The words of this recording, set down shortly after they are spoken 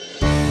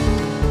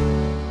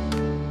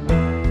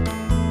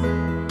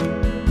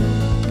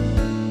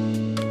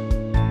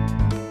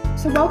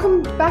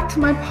welcome back to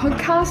my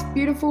podcast,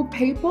 beautiful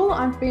people.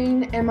 I've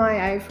been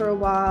MIA for a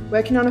while,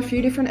 working on a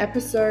few different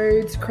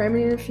episodes,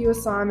 cramming in a few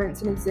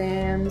assignments and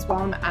exams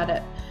while I'm at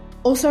it.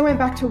 Also went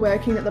back to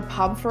working at the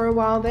pub for a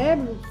while there.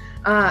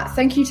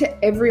 Thank you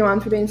to everyone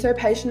for being so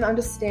patient,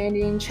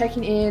 understanding,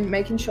 checking in,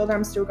 making sure that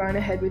I'm still going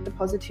ahead with the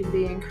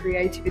positivity and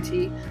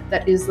creativity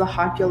that is the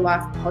Hype Your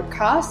Life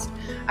podcast.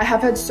 I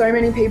have had so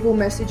many people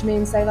message me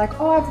and say like,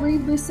 oh, I've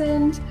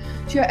re-listened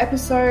to your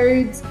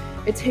episodes.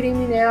 It's hitting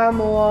me now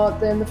more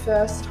than the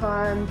first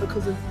time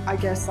because of, I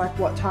guess, like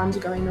what times are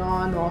going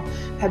on, or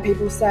had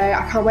people say,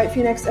 I can't wait for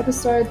your next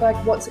episode, like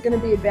what's it going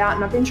to be about?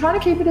 And I've been trying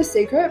to keep it a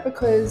secret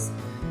because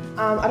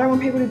I don't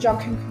want people to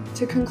jump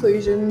to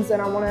conclusions,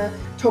 and I want to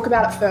talk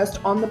about it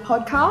first on the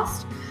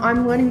podcast.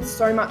 I'm learning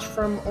so much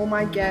from all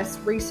my guests,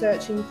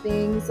 researching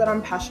things that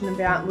I'm passionate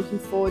about, looking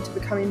forward to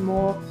becoming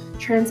more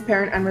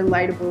transparent and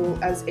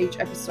relatable as each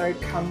episode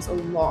comes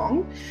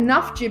along.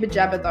 Enough jibber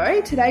jabber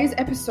though. Today's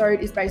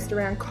episode is based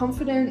around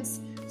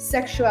confidence,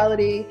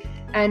 sexuality,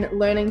 and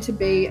learning to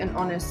be an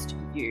honest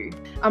you.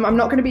 I'm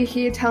not going to be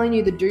here telling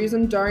you the do's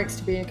and don'ts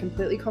to be a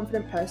completely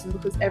confident person,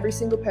 because every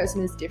single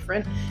person is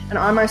different, and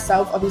I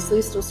myself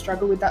obviously still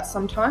struggle with that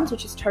sometimes,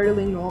 which is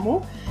totally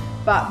normal,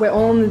 but we're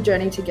all on the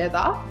journey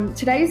together.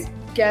 Today's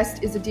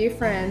guest is a dear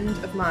friend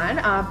of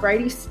mine,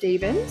 Brady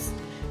Stevens,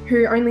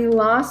 who only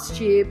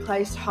last year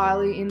placed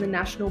highly in the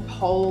national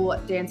pole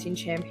dancing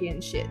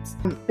championships.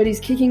 But he's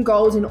kicking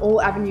goals in all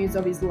avenues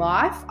of his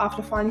life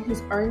after finding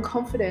his own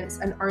confidence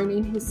and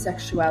owning his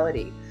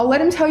sexuality. I'll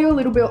let him tell you a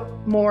little bit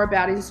more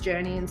about his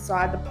journey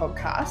inside the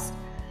podcast.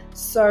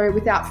 So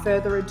without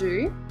further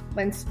ado,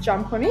 let's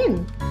jump on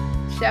in,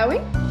 shall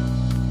we?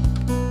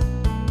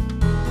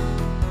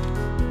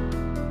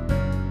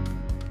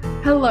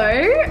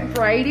 Hello,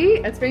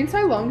 Brady. It's been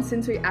so long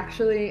since we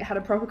actually had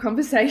a proper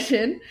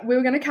conversation. We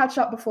were going to catch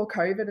up before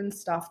COVID and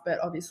stuff, but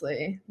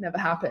obviously never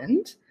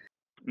happened.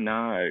 No.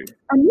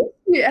 I miss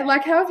you.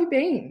 Like, how have you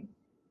been?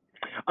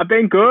 I've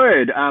been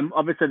good.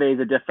 Obviously, these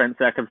are different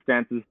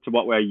circumstances to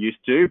what we're used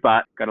to,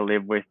 but got to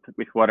live with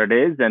what it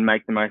is and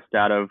make the most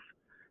out of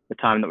the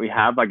time that we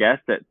have, I guess.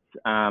 It's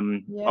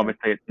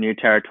obviously it's new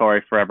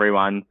territory for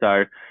everyone,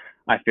 so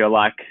I feel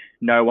like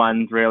no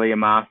one's really a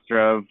master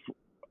of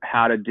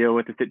how to deal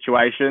with the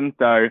situation.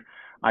 So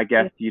I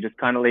guess you just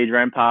kind of lead your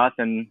own path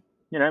and,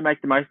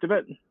 make the most of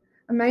it.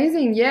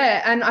 Amazing.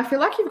 Yeah. And I feel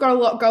like you've got a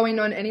lot going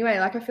on anyway.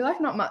 Like, I feel like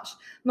not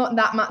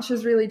that much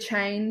has really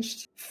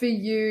changed for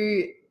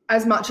you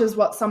as much as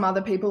what some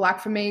other people, like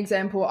for me,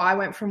 example, I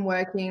went from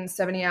working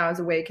 70 hours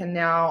a week and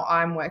now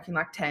I'm working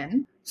like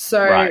 10.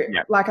 So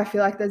like, I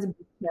feel like there's a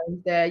big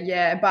change there.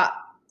 Yeah. But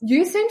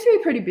you seem to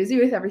be pretty busy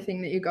with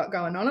everything that you got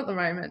going on at the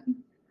moment.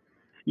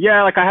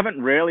 Yeah. Like, I haven't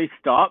really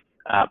stopped.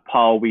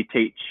 Pole, we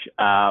teach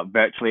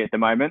virtually at the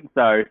moment,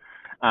 so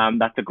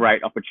that's a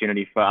great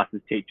opportunity for us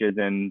as teachers,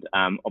 and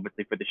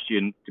obviously for the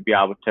students to be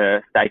able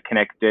to stay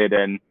connected.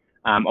 And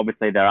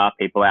obviously there are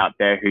people out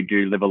there who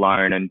do live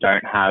alone and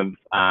don't have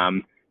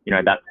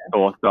that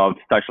source of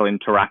social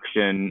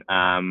interaction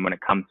when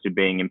it comes to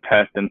being in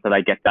person, so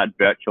they get that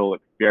virtual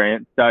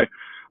experience. So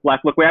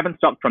look, we haven't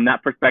stopped from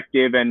that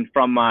perspective. And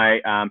from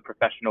my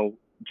professional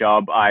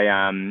job,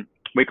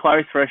 we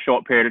closed for a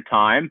short period of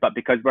time, but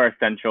because we're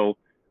essential,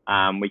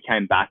 we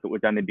came back. It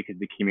was only because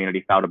the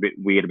community felt a bit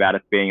weird about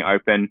us being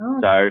open.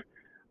 So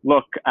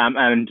look,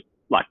 and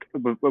like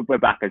we're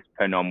back as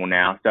per normal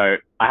now. So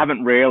I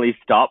haven't really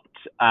stopped,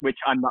 which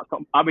I'm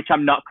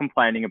not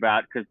complaining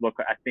about, because look,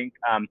 I think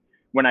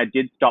when I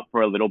did stop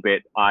for a little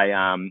bit,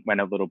 I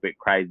went a little bit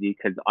crazy,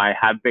 because I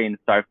have been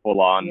so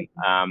full on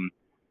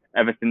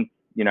ever since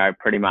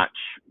pretty much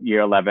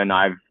year 11.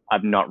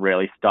 I've not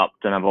really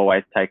stopped, and I've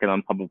always taken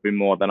on probably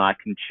more than I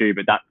can chew,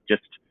 but that's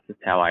just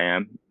how I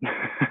am.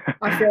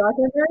 I feel like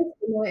I'm very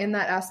similar in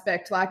that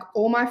aspect. Like,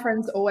 all my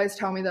friends always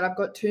tell me that I've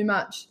got too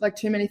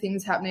many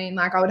things happening.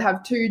 Like, I would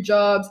have 2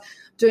 jobs,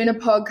 doing a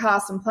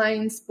podcast and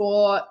playing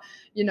sport,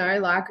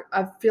 like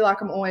I feel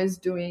like I'm always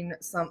doing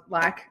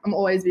I'm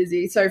always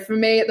busy. So for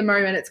me at the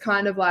moment, it's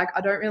kind of like,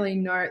 I don't really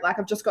know, like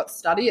I've just got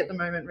study at the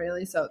moment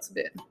really. So it's a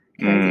bit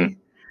crazy.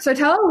 So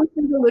tell our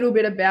listeners a little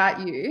bit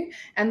about you,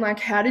 and like,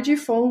 how did you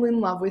fall in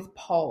love with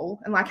pole,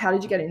 and like, how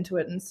did you get into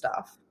it and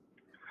stuff?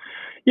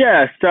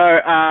 Yeah,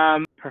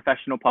 so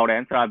professional pole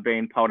dancer. I've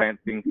been pole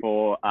dancing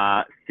for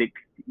 6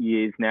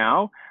 years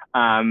now.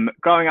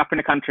 Growing up in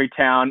a country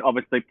town,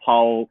 obviously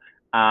pole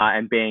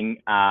and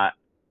being a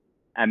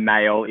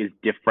male is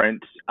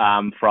different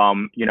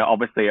from,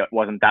 obviously it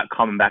wasn't that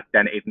common back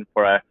then even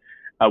for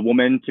a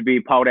woman to be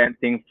pole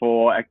dancing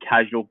for a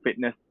casual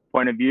fitness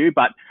point of view.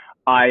 But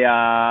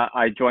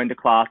I joined a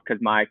class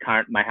because my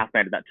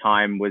housemate at that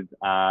time was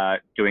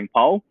doing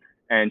pole.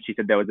 And she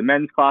said there was a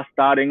men's class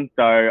starting,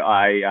 so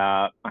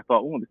I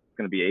thought, oh, this is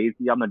going to be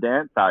easy. I'm a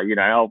dancer,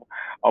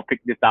 I'll pick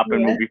this up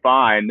and we'll be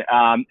fine.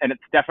 And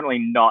it's definitely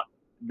not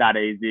that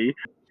easy.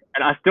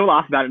 And I still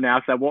laugh about it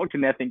now, so I walked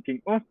in there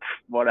thinking, oh,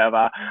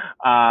 whatever.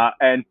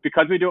 And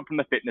because we do it from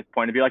the fitness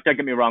point of view, like, don't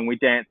get me wrong, we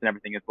dance and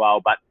everything as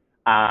well, but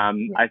I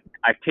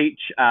teach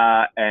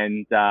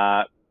and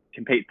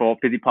compete for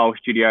Physipole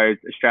Studios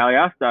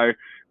Australia. So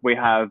we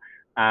have,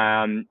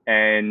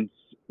 and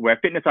we're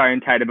fitness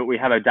orientated, but we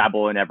have a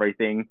dabble in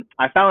everything.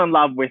 I fell in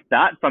love with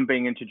that from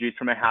being introduced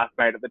from a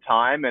housemate at the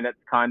time, and it's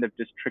kind of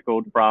just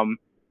trickled from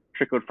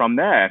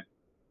there.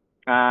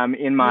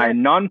 In my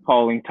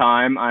non-polling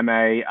time, I'm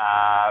a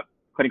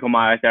clinical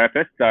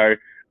myotherapist. So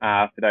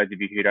for those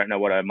of you who don't know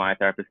what a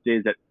myotherapist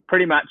is, it's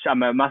pretty much,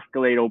 I'm a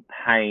musculoskeletal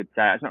pain.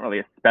 It's not really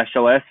a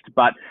specialist,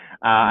 but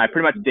I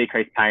pretty much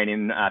decrease pain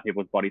in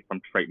people's bodies from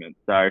treatment.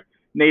 So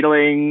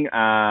needling,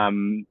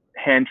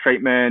 hand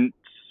treatment,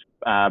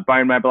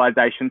 bone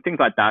mobilization, things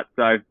like that.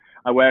 So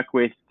I work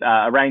with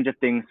a range of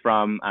things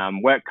from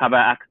work cover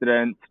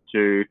accidents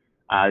to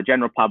the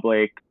general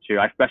public to,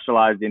 I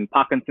specialize in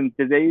Parkinson's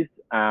disease.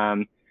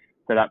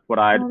 So that's what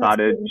I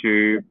decided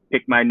to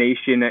pick my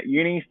niche in at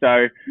uni.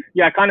 So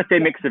yeah, I kind of see a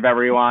mix of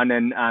everyone,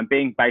 and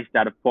being based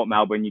out of Port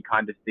Melbourne, you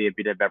kind of see a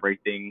bit of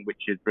everything,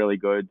 which is really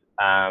good.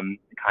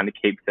 It kind of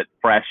keeps it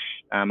fresh.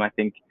 I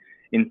think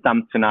in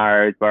some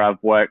scenarios where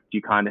I've worked,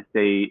 you kind of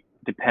see,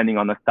 depending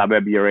on the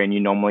suburb you're in,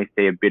 you normally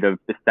see a bit of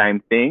the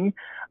same thing.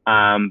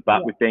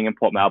 But with being in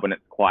Port Melbourne,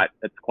 it's quite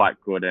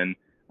good. And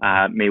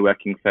me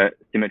working for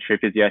Symmetry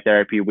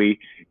Physiotherapy, we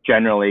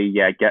generally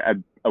get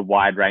a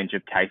wide range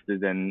of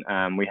cases, and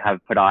we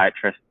have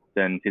podiatrists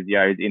and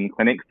physios in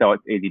clinics, so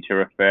it's easy to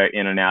refer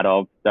in and out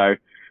of. So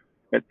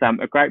it's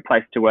a great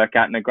place to work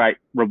at and a great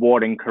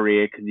rewarding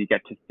career, because you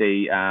get to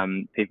see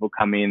people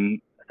come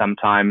in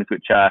sometimes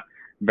which are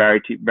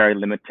very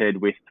limited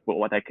with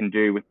what they can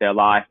do with their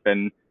life,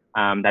 and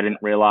they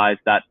didn't realize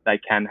that they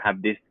can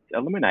have this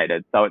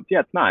eliminated. So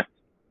it's nice.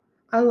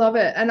 I love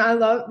it. And I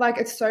love,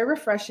 it's so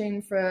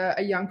refreshing for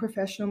a young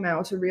professional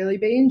male to really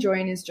be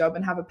enjoying his job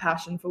and have a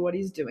passion for what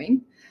he's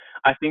doing.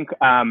 I think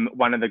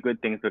one of the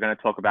good things we're going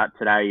to talk about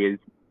today is,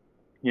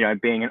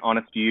 being an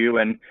honest you.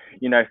 And,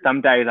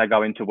 some days I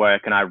go into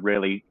work and I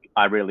really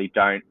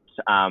don't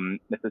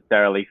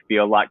necessarily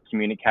feel like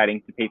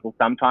communicating to people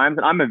sometimes.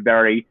 And I'm a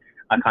very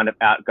kind of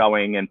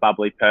outgoing and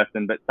bubbly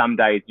person, but some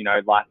days,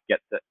 life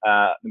gets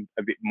a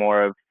bit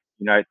more of,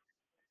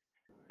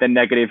 the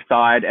negative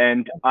side.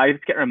 And I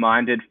just get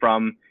reminded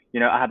from,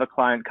 I have a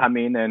client come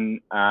in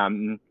and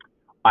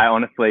I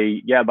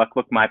honestly,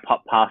 look, my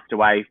pop passed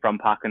away from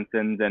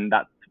Parkinson's, and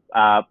that's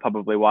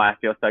probably why I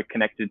feel so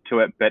connected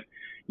to it. But,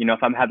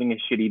 if I'm having a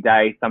shitty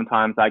day,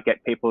 sometimes I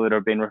get people that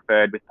have been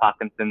referred with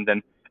Parkinson's,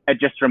 and it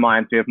just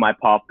reminds me of my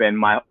pop,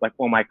 and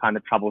all my kind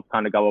of troubles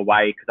kind of go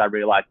away because I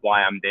realize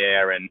why I'm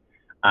there. And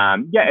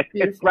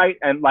it's great.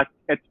 And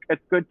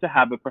it's good to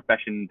have a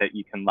profession that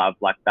you can love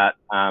like that.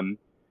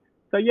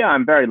 So yeah,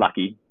 I'm very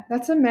lucky.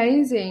 That's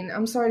amazing.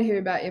 I'm sorry to hear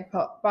about your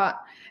pop, but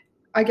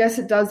I guess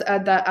it does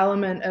add that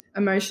element of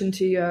emotion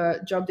to your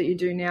job that you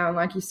do now. And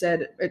like you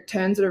said, it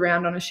turns it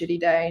around on a shitty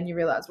day and you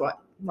realize why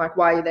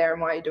you're there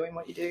and why you're doing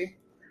what you do.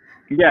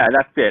 Yeah,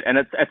 that's it. And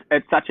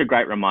it's such a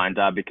great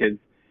reminder, because,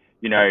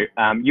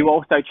 you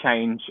also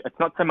change. It's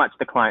not so much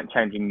the client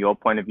changing your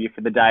point of view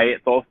for the day.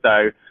 It's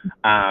also,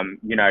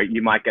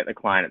 you might get the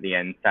client at the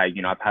end say,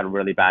 I've had a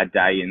really bad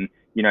day, and,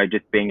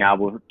 just being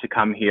able to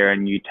come here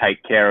and you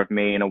take care of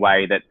me in a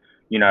way that,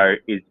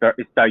 is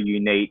so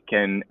unique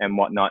and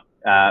whatnot,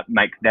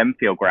 makes them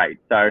feel great.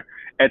 So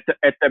it's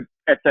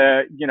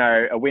a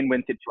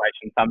win-win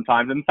situation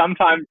sometimes. And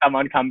sometimes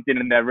someone comes in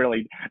and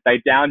they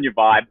down your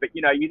vibe, but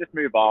you just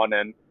move on.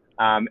 And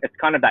it's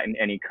kind of that in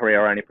any career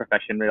or any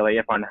profession, really.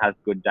 Everyone has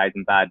good days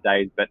and bad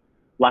days, but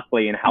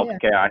luckily in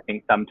healthcare, I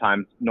think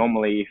sometimes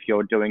normally if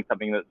you're doing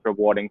something that's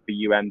rewarding for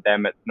you and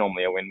them, it's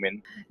normally a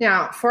win-win.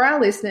 Now, for our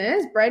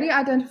listeners, Brady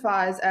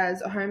identifies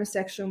as a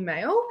homosexual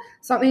male,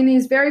 something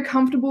he's very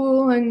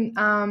comfortable and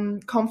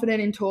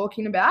confident in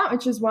talking about,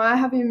 which is why I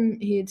have him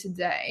here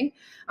today.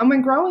 And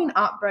when growing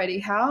up, Brady,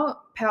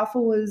 how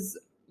powerful was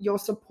your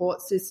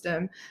support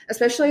system,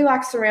 especially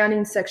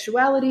surrounding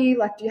sexuality?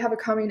 Do you have a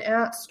coming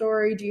out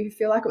story? Do you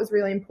feel like it was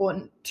really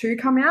important to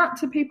come out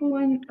to people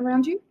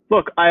around you?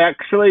 Look, I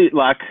actually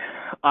when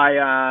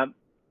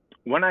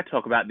I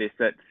talk about this,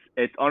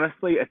 it's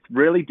honestly, it's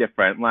really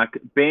different.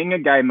 Being a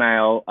gay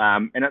male,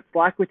 and it's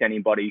like with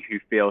anybody who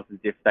feels as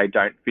if they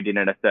don't fit in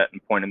at a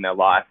certain point in their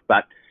life,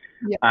 but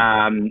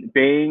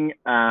being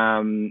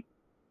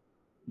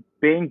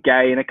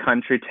gay in a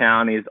country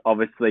town is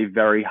obviously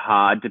very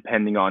hard,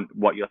 depending on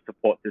what your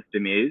support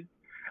system is,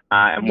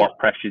 and what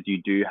pressures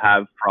you do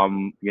have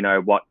from,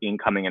 what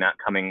incoming and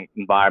outgoing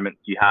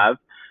environments you have.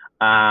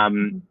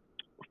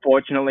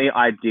 Fortunately,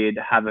 I did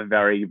have a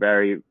very,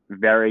 very,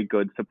 very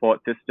good support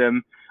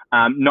system.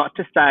 Not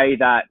to say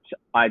that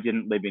I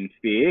didn't live in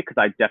fear, because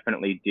I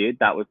definitely did.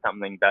 That was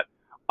something that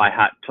I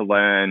had to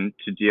learn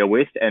to deal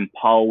with, and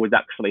pole was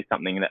actually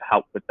something that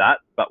helped with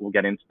that, but we'll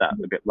get into that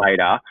a bit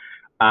later.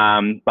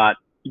 But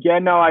yeah,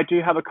 no, I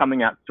do have a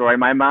coming out story.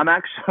 My mum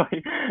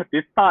actually,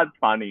 this part's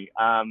funny.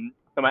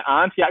 So my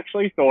auntie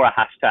actually saw a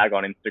hashtag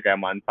on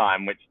Instagram one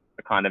time, which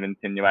kind of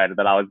insinuated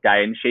that I was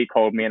gay, and she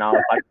called me and I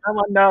was like, no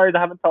one knows,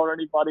 I haven't told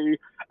anybody.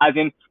 As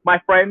in, my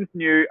friends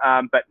knew,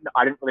 but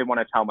I didn't really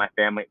want to tell my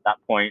family at that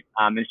point.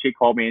 And she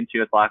called me and she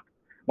was like,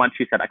 once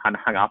she said, I kind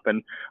of hung up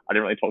and I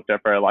didn't really talk to her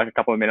for like a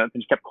couple of minutes,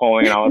 and she kept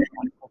calling, and I was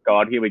like, oh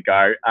God, here we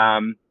go.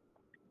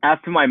 As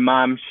for my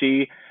mum,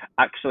 she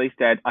actually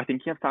said, I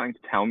think you have something to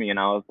tell me. And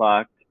I was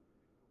like,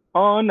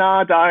 oh, no,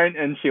 I don't.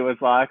 And she was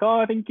like, oh,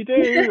 I think you do.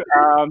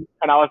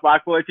 And I was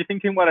like, well, if you're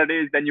thinking what it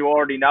is, then you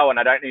already know, and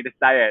I don't need to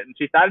say it. And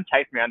she started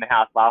chasing me around the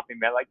house laughing.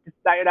 They're like, just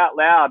say it out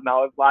loud. And I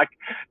was like,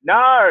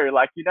 no,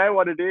 like, you know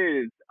what it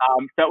is.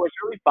 So it was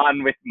really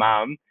fun with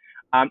mum.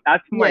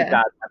 As for my Yeah.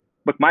 dad,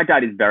 look, my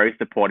dad is very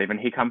supportive, and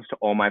he comes to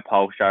all my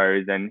pole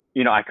shows. And,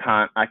 you know, I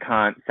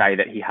can't say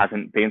that he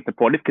hasn't been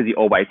supportive, because he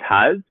always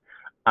has.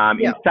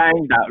 In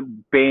saying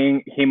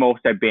that, him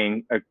also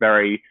being a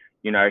very,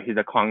 you know, he's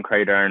a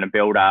concreter and a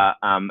builder,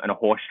 and a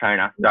horse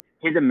trainer. So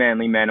he's a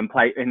manly man, and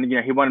you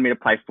know, he wanted me to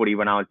play footy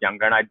when I was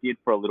younger, and I did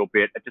for a little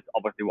bit. It just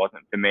obviously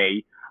wasn't for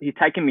me. He's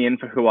taken me in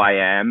for who I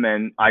am,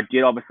 and I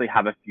did obviously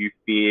have a few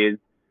fears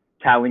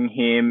telling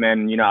him,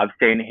 and, you know, I've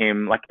seen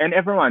him, like, and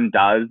everyone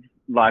does,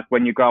 like,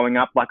 when you're growing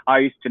up, like, I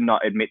used to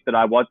not admit that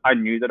I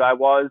knew that I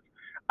was,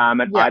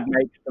 and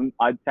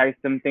I'd say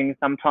some things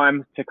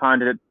sometimes to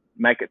kind of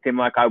make it seem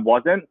like I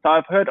wasn't. So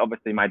I've heard,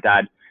 obviously, my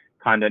dad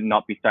kind of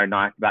not be so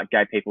nice about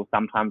gay people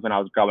sometimes when I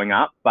was growing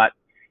up, but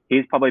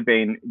he's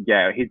been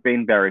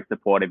very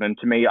supportive. And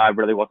to me, I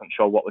really wasn't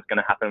sure what was going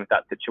to happen with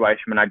that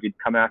situation when I did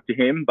come out to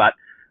him. But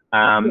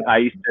I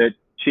used to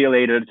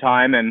cheerlead at a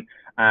time, and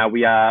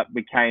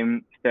we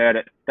came third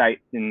at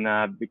states in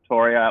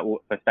Victoria, or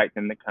for states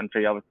in the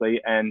country,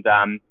 obviously. And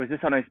it was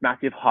just on this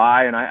massive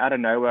high, and out of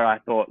nowhere, I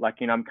thought, like,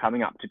 you know, I'm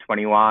coming up to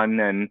 21,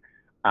 and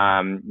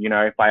you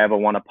know, if I ever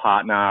want a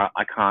partner,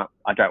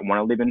 I don't want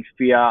to live in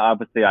fear.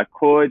 Obviously I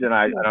could, and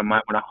I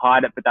might want to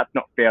hide it, but that's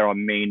not fair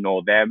on me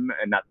nor them,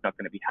 and that's not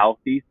going to be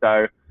healthy.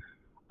 So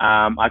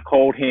I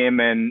called him,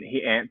 and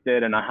he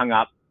answered, and I hung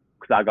up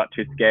because I got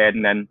too scared.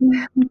 And then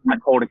I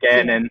called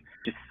again and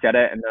just said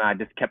it, and then I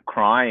just kept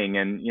crying.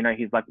 And, you know,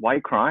 he's like, why are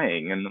you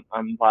crying? And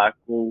I'm like,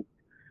 well,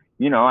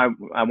 you know,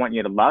 I want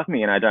you to love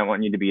me, and I don't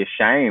want you to be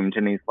ashamed.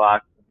 And he's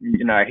like,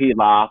 you know, he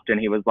laughed, and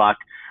he was like,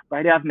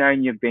 Brady, I've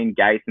known you've been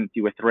gay since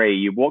you were 3.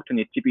 You walked on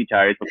your tippy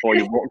toes before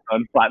you walked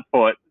on flat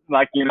foot.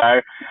 Like, you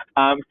know,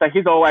 so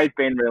he's always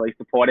been really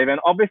supportive. And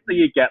obviously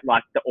you get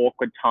like the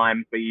awkward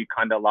times where you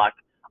kind of like,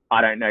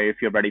 I don't know if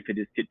you're ready for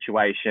this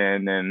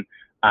situation. And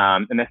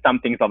there's some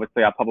things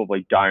obviously I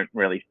probably don't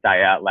really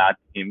say out loud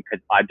to him,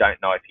 because I don't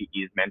know if he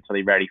is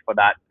mentally ready for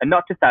that. And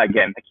not to say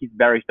again, like, he's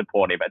very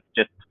supportive. It's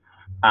just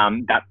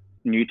that's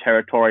new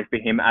territory for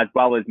him as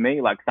well as me.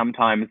 Like,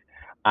 sometimes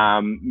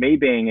me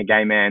being a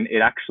gay man, it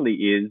actually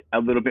is a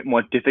little bit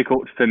more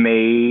difficult for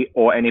me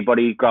or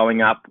anybody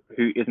growing up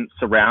who isn't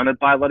surrounded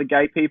by a lot of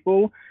gay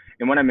people.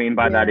 And what I mean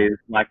by that is,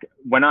 like,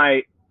 when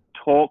I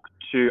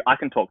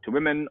can talk to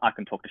women, I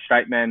can talk to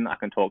straight men, I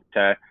can talk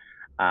to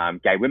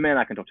gay women,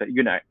 I can talk to,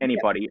 you know,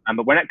 anybody.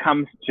 But when it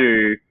comes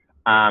to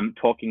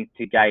talking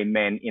to gay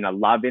men in a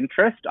love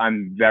interest,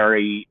 I'm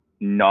very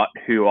not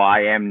who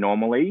I am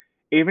normally.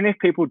 Even if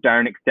people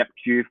don't accept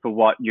you for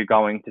what you're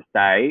going to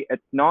say,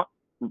 it's not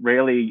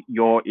really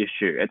your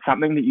issue. It's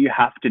something that you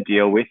have to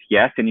deal with,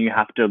 yes, and you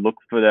have to look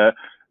for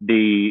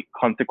the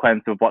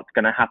consequence of what's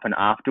going to happen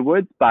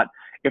afterwards. But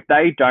if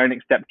they don't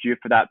accept you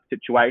for that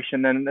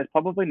situation, then it's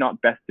probably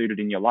not best suited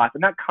in your life.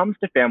 And that comes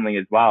to family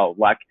as well.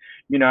 Like,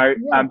 you know,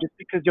 just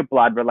because you're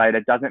blood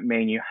related doesn't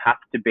mean you have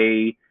to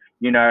be,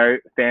 you know,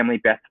 family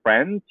best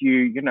friends.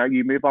 You know,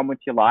 you move on with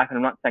your life. And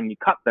I'm not saying you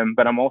cut them,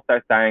 but I'm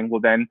also saying,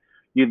 well, then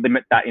you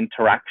limit that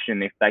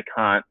interaction if they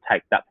can't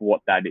take that for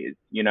what that is.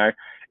 You know,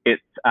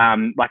 it's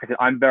like I said,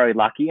 I'm very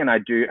lucky, and I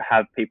do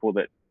have people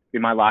that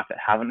in my life that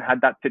haven't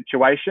had that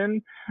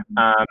situation.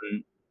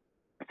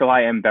 So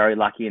I am very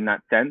lucky in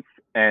that sense.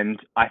 And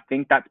I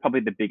think that's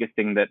probably the biggest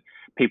thing that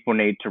people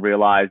need to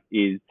realize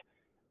is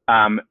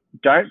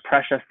don't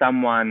pressure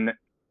someone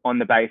on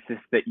the basis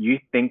that you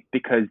think,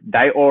 because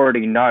they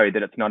already know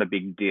that it's not a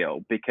big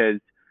deal, because,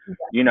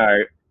 you know,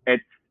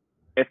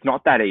 it's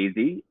not that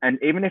easy. And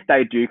even if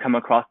they do come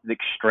across as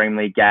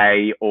extremely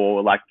gay,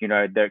 or like, you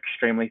know, they're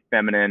extremely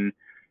feminine,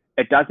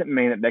 it doesn't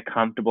mean that they're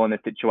comfortable in the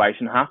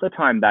situation. Half the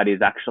time that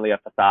is actually a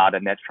facade,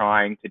 and they're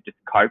trying to just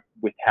cope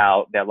with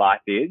how their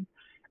life is.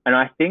 And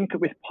I think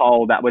with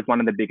pole, that was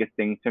one of the biggest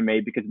things for me,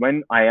 because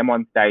when I am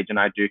on stage and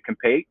I do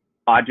compete,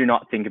 I do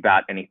not think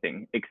about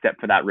anything except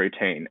for that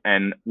routine.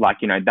 And like,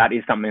 you know, that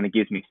is something that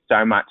gives me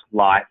so much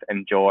life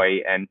and joy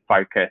and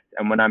focus.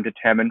 And when I'm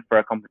determined for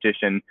a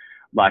competition,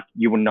 like,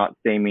 you will not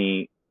see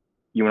me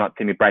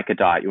break a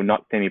diet. You will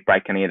not see me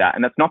break any of that.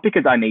 And it's not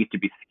because I need to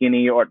be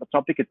skinny, or it's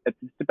not because it's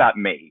just about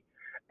me.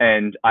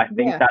 And I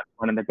think that's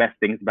one of the best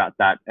things about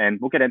that. And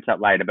we'll get into that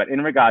later. But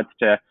in regards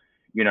to,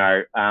 you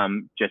know,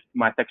 just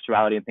my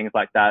sexuality and things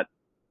like that,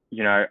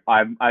 you know,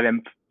 I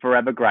am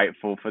forever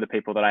grateful for the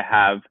people that I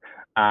have.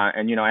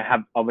 And, you know, I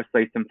have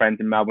obviously some friends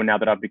in Melbourne now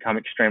that I've become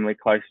extremely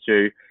close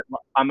to.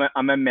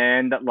 I'm a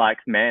man that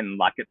likes men.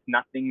 Like, it's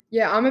nothing.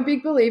 Yeah, I'm a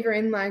big believer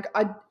in, like,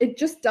 it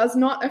just does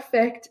not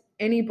affect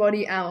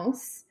anybody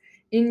else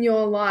in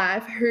your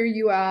life who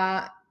you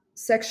are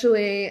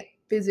sexually,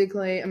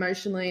 physically,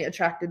 emotionally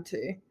attracted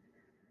to.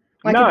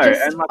 Like, No, it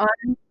just, and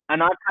like,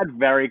 And I've had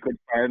very good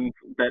friends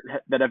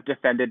that have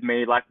defended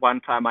me. Like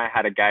one time I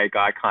had a gay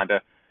guy kind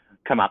of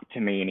come up to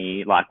me and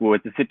he like, well,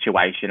 it's a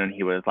situation and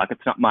he was like,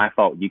 it's not my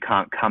fault. You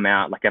can't come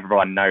out. Like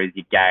everyone knows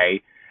you're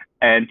gay.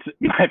 And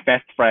my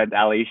best friend,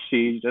 Ali,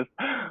 she just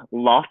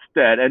lost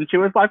it. And she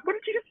was like, what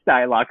did you just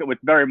say? Like it was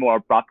very more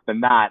abrupt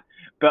than that.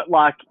 But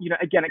like, you know,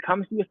 again, it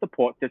comes to your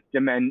support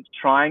system and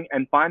trying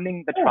and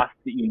finding the trust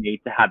that you need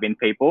to have in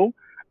people.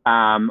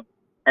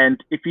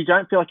 And if you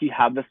don't feel like you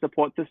have the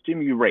support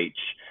system, you reach.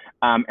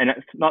 And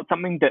it's not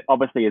something that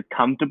obviously is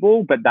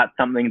comfortable, but that's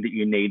something that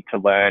you need to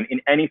learn in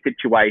any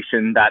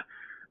situation that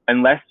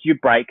unless you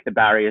break the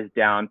barriers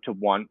down to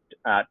want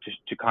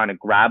to kind of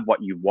grab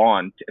what you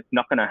want, it's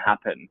not going to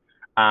happen.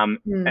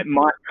 It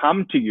might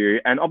come to you.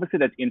 And obviously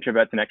there's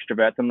introverts and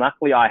extroverts. And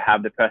luckily I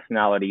have the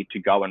personality to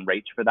go and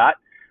reach for that.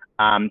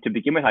 To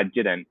begin with, I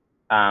didn't.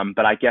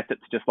 But I guess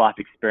it's just life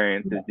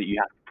experiences that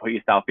you have to put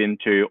yourself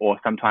into, or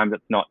sometimes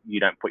it's not, you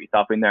don't put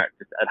yourself in there,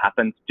 it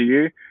happens to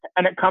you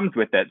and it comes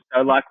with it.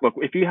 So like, look,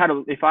 if you had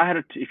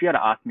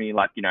to ask me,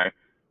 like, you know,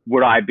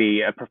 would I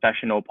be a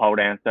professional pole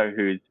dancer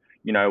who's,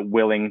 you know,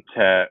 willing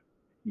to,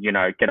 you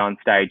know, get on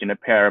stage in a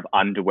pair of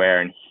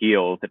underwear and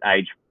heels at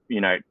age,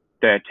 you know,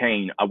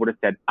 13, I would have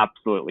said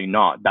absolutely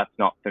not. That's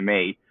not for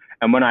me.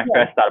 And when I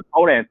first started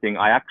pole dancing,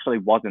 I actually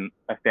wasn't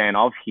a fan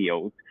of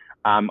heels.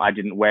 I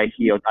didn't wear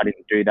heels. I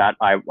didn't do that.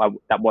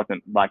 That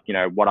wasn't like, you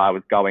know, what I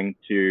was going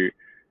to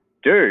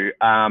do.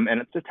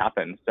 And it just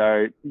happened.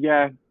 So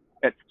yeah,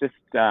 it's just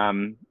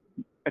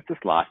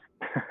life.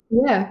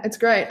 Yeah, it's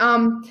great.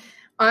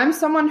 I'm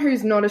someone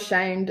who's not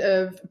ashamed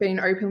of being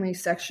openly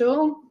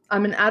sexual.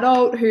 I'm an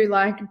adult who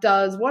like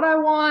does what I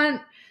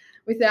want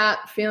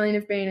without feeling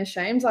of being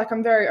ashamed. Like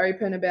I'm very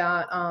open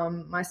about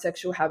my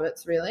sexual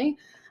habits, really.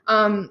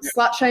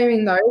 Slut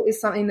shaming though is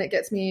something that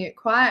gets me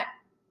quite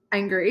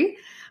angry.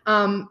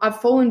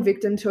 I've fallen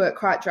victim to it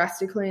quite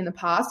drastically in the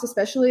past,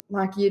 especially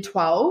like year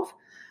 12.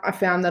 I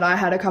found that I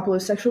had a couple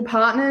of sexual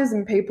partners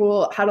and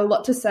people had a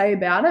lot to say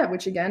about it,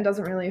 which again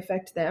doesn't really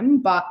affect them.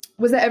 But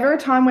was there ever a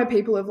time where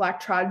people have like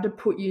tried to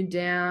put you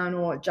down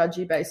or judge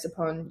you based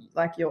upon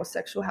like your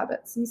sexual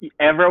habits?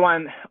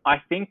 Everyone, I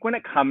think when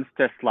it comes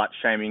to slut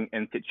shaming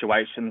in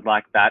situations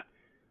like that,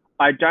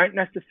 I don't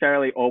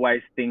necessarily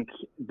always think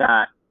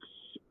that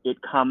it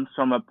comes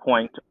from a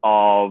point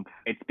of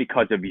it's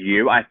because of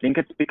you. I think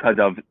it's because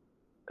of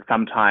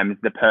sometimes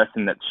the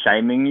person that's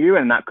shaming you,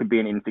 and that could be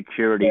an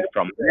insecurity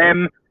from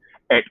them.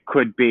 It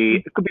could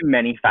be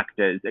many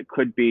factors. It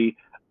could be,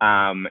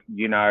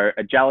 you know,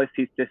 a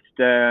jealousy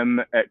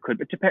system. It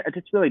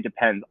just really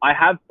depends. I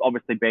have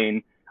obviously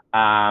been,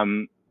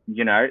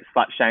 you know,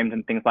 slut shamed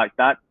and things like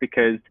that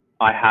because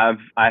I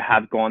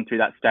have gone through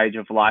that stage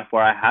of life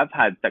where I have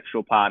had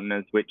sexual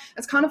partners, which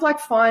it's kind of like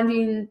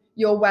finding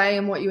your way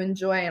and what you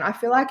enjoy. And I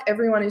feel like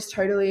everyone is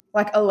totally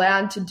like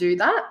allowed to do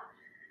that.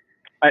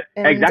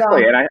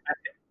 Exactly. And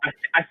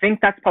I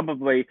think that's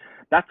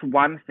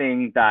one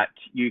thing that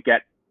you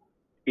get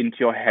into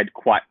your head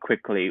quite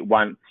quickly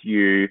once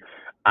you,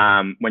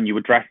 when you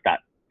address that.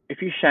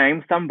 If you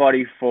shame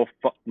somebody for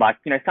like,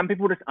 you know, some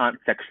people just aren't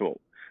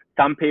sexual.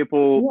 Some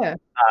people,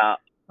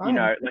 you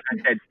know, like I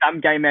said,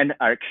 some gay men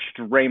are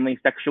extremely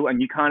sexual and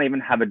you can't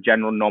even have a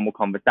general normal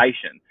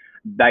conversation.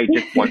 They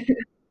just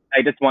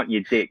want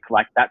your dick.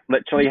 Like that's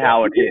literally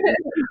how it is.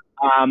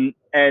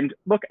 And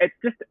look, it's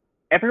just,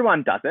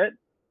 everyone does it.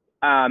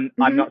 I'm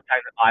not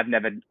saying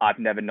that I've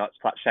never not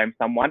slut shamed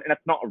someone, and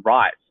it's not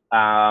right.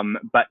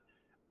 But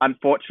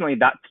unfortunately,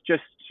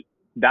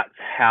 that's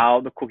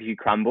how the cookie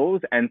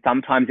crumbles, and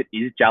sometimes it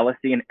is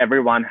jealousy, and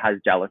everyone has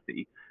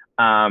jealousy.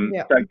 So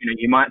you know,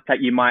 you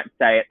might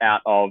say it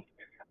out of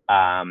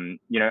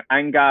you know,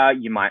 anger.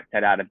 You might say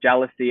it out of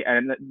jealousy,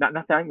 and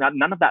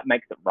none of that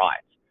makes it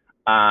right.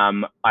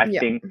 I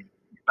think,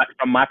 but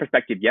from my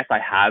perspective, yes, I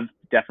have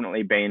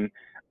definitely been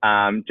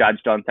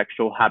judged on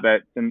sexual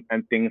habits and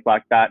things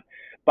like that.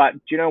 But do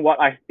you know what?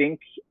 I think,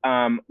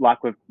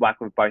 like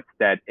we've both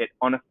said, it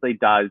honestly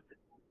does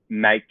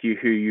make you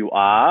who you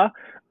are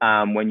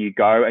when you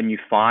go and you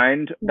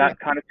find that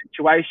kind of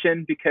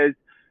situation, because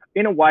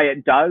in a way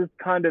it does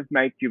kind of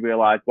make you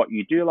realize what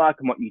you do like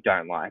and what you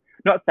don't like.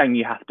 Not saying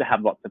you have to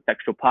have lots of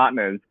sexual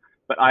partners,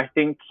 but I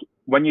think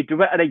when you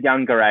do it at a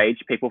younger age,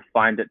 people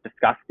find it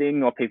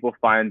disgusting, or people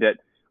find it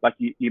like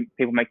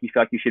people make you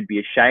feel like you should be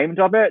ashamed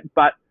of it.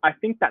 But I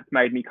think that's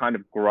made me kind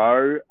of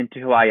grow into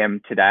who I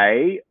am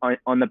today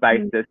on the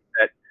basis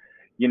that,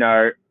 you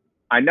know,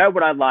 I know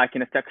what I like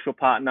in a sexual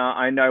partner.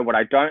 I know what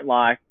I don't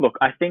like. Look,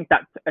 I think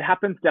it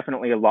happens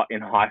definitely a lot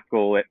in high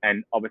school,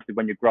 and obviously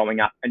when you're growing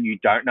up and you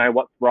don't know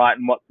what's right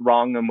and what's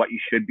wrong and what you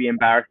should be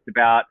embarrassed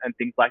about and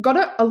things like that. Got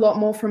it a lot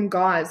more from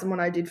guys than what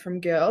I did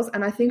from girls.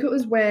 And I think it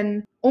was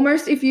when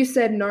almost if you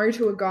said no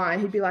to a guy,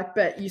 he'd be like,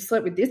 but you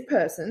slept with this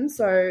person,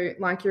 so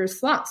like you're a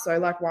slut. So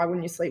like, why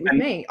wouldn't you sleep with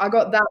me? I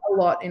got that a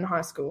lot in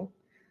high school.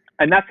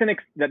 And that's an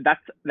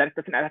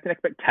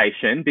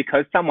expectation,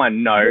 because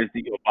someone knows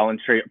that you're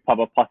voluntary,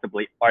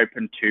 possibly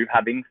open to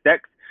having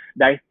sex.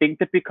 They think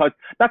that because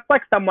that's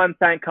like someone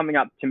coming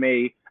up to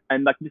me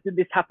and like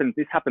this happens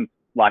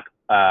like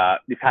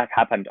this has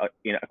happened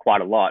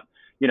quite a lot.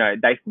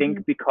 They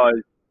think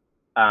because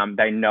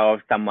they know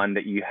of someone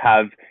that you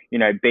have,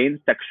 been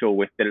sexual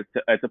with, that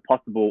it's a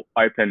possible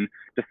open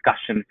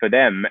discussion for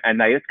them, and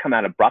they just come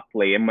out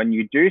abruptly. And when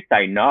you do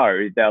say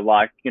no, they're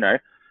like,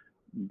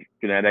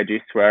 they do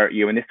swear at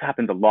you. And this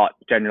happens a lot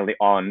generally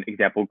on,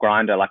 example,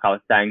 Grindr, like I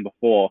was saying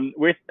before.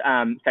 With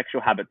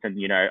sexual habits and,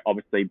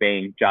 obviously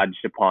being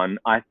judged upon,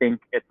 I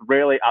think it's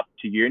really up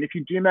to you. And if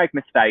you do make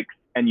mistakes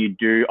and you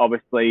do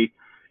obviously,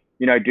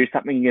 do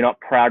something you're not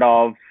proud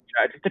of,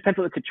 it just depends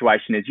what the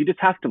situation is. You just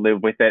have to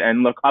live with it.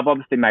 And look, I've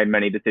obviously made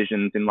many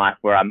decisions in life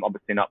where I'm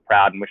obviously not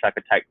proud and wish I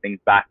could take things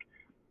back.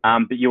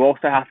 But you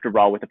also have to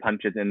roll with the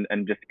punches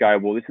and just go,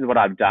 well, this is what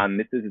I've done.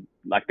 This is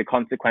like the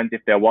consequence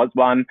if there was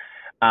one.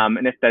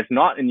 And if there's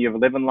not, and you're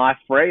living life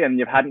free and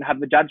you hadn't had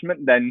the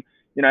judgment, then,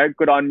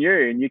 good on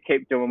you, and you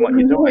keep doing what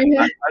you're doing.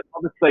 But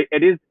obviously,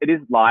 it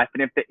is life.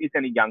 And if there is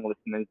any young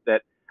listeners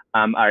that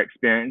are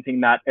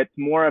experiencing that, it's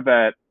more of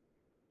a,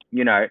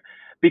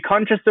 be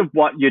conscious of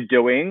what you're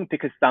doing,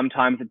 because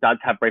sometimes it does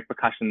have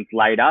repercussions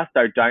later.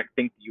 So don't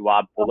think that you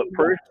are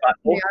bulletproof, but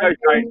also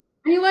don't.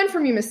 And you learn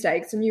from your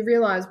mistakes and you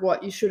realize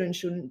what you should and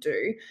shouldn't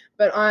do.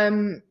 But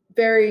I'm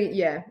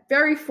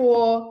very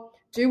for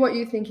do what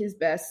you think is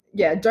best.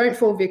 Yeah, don't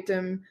fall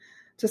victim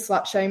to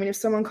slut shame. And if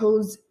someone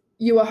calls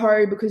you a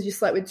hoe because you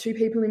slept with 2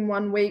 people in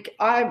 1 week,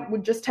 I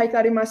would just take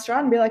that in my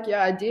stride and be like,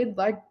 yeah, I did.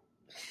 Like,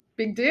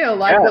 big deal.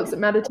 Like, what's it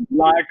matter to you?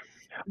 Like,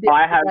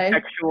 I have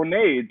sexual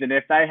needs, and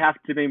if they have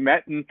to be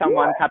met and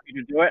someone's happy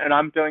to do it and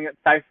I'm doing it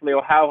safely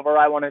or however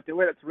I want to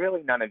do it, it's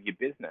really none of your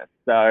business.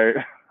 So,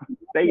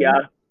 see ya.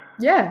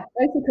 Yeah,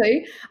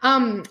 basically.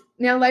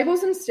 Now,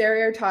 labels and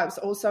stereotypes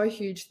are also a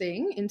huge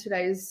thing in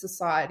today's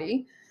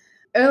society.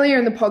 Earlier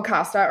in the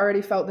podcast, I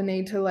already felt the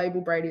need to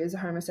label Brady as a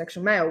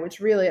homosexual male,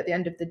 which really, at the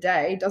end of the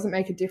day, doesn't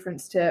make a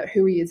difference to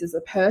who he is as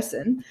a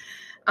person.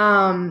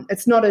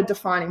 It's not a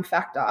defining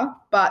factor,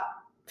 but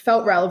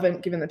felt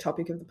relevant given the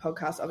topic of the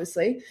podcast,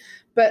 obviously.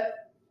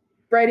 But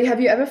Brady, have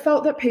you ever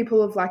felt that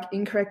people have like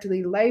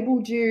incorrectly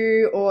labelled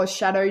you or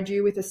shadowed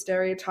you with a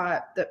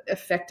stereotype that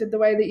affected the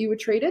way that you were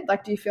treated?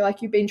 Like, do you feel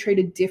like you've been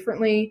treated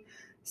differently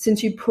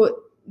since you put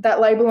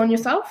that label on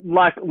yourself?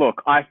 Like,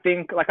 look, I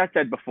think, like I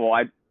said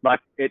before,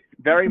 it's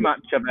very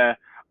much of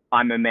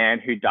I'm a man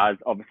who does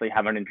obviously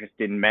have an interest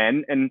in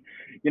men. And,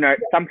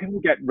 some people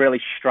get really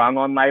strung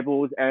on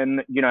labels,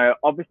 and,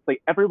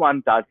 obviously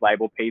everyone does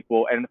label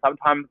people, and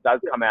sometimes it does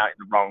come out in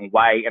the wrong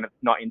way, and it's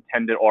not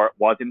intended, or it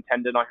was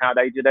intended on how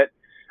they did it.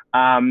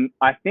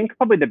 I think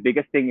probably the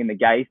biggest thing in the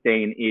gay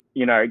scene is,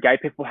 gay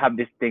people have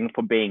this thing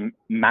for being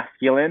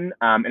masculine,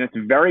 and it's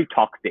very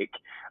toxic.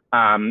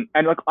 And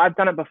look, I've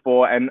done it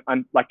before, and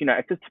like,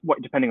 it's just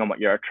depending on what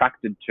you're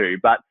attracted to,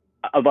 but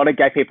a lot of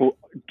gay people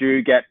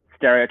do get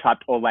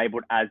stereotyped or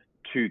labeled as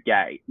too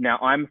gay. Now,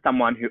 I'm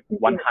someone who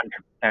 100%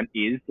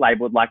 is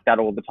labeled like that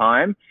all the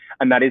time,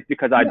 and that is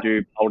because I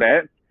do pole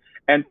dance.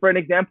 And for an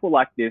example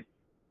like this,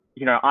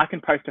 I can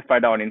post a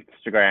photo on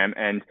Instagram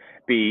and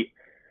be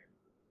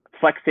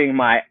flexing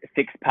my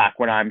 6-pack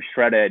when I'm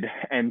shredded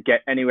and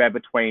get anywhere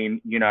between,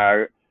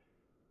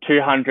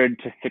 200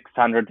 to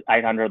 600,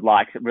 800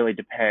 likes. It really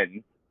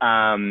depends.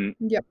 And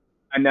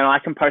then I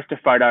can post a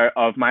photo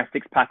of my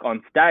 6-pack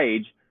on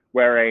stage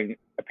wearing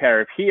a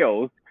pair of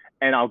heels,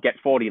 and I'll get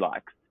 40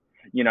 likes,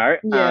 So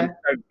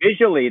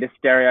visually the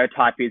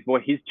stereotype is, well,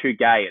 he's too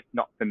gay, it's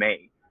not for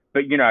me.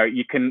 But,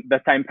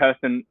 the same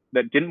person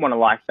that didn't want to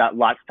like that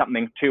liked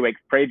something 2 weeks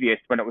previous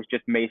when it was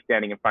just me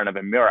standing in front of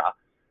a mirror.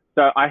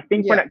 So I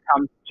think when it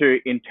comes to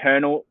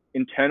internal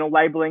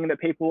labeling that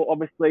people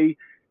obviously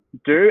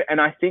do,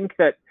 and I think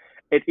that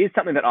it is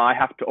something that I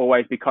have to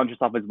always be conscious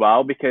of as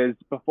well, because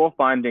before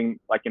finding,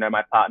 like,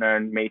 my partner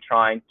and me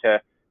trying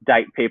to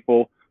date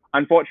people,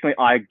 unfortunately,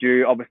 I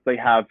do obviously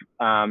have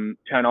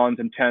turn-ons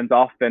and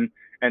turns-off and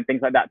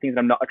things like that, things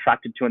that I'm not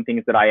attracted to and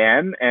things that I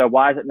am. And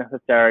why is it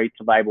necessary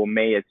to label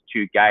me as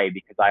too gay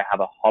because I have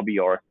a hobby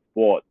or a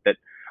sport that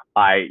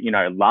I,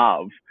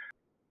 love?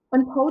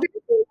 And pole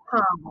dancing is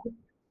hard.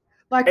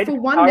 Like, for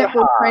one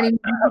netball training,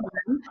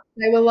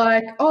 they were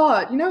like, oh,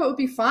 it would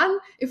be fun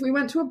if we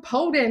went to a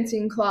pole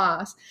dancing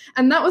class.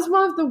 And that was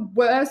one of the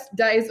worst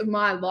days of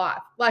my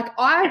life. Like,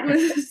 I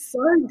was so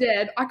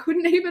dead. I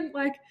couldn't even,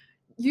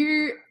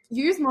 you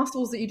use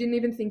muscles that you didn't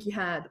even think you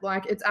had.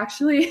 Like, it's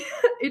actually,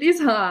 it is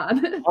hard.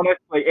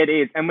 Honestly, it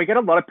is. And we get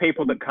a lot of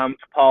people that come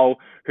to pole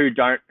who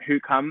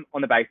come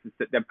on the basis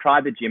that they've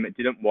tried the gym, it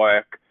didn't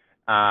work.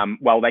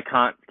 They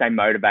can't stay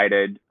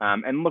motivated.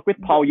 And look, with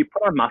pole, you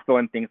put on muscle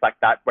and things like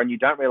that when you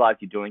don't realize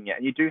you're doing it.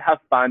 And you do have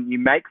fun, you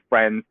make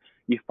friends,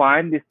 you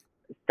find this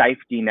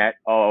safety net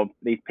of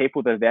these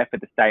people that are there for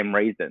the same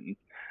reasons.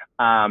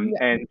 And,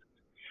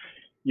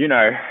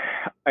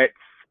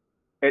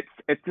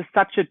 it's just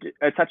such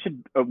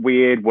a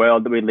weird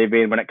world that we live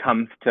in when it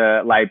comes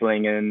to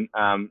labeling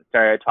and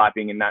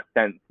stereotyping in that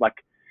sense. And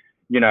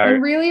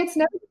really, it's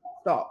never going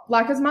to stop.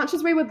 Like, as much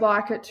as we would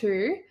like it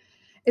to,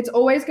 it's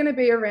always going to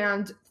be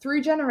around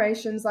through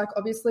generations. Like,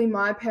 obviously,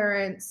 my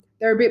parents,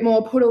 they're a bit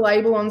more put a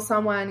label on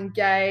someone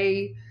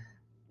gay,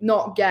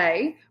 not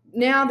gay.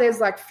 Now there's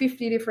like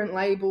 50 different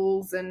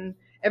labels and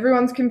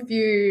everyone's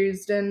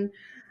confused, and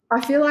I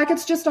feel like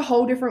it's just a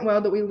whole different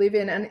world that we live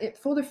in. And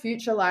for the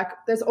future, like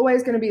there's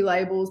always going to be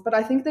labels, but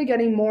I think they're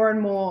getting more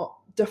and more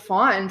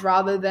defined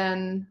rather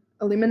than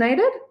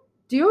eliminated.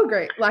 Do you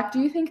agree? Like, do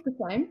you think the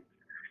same?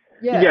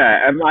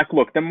 Yeah, and like,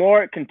 look, the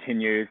more it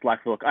continues,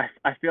 like, look,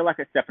 I feel like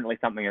it's definitely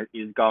something that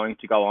is going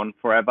to go on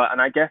forever.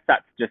 And I guess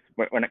that's just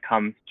when it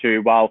comes to,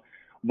 well,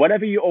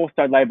 whatever you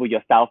also label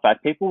yourself as,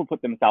 people will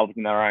put themselves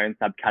in their own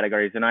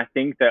subcategories. And I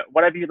think that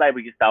whatever you label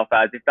yourself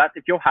as,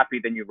 if you're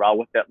happy, then you roll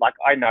with it. Like,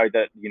 I know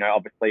that, you know,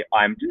 obviously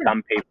I'm to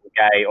some people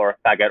gay or a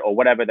faggot or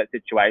whatever that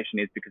situation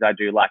is because I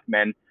do like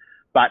men.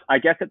 But I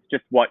guess it's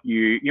just what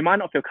you might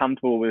not feel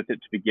comfortable with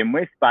it to begin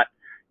with, but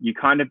you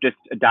kind of just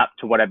adapt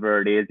to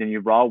whatever it is and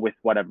you roll with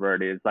whatever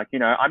it is. Like, you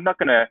know, I'm not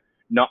going to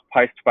not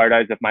post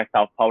photos of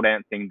myself pole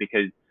dancing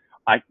because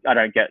I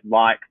don't get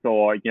likes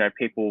or, you know,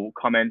 people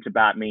comment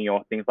about me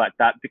or things like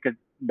that, because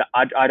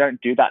I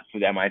don't do that for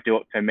them. I do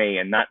it for me.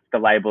 And that's the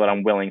label that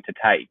I'm willing to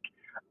take.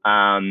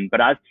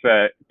 But as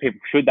for people,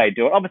 should they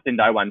do it? Obviously,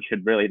 no one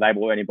should really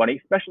label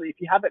anybody, especially if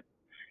you have it,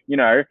 you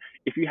know,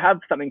 if you have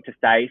something to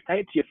say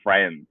it to your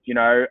friends, you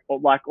know,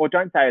 or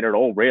don't say it at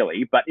all,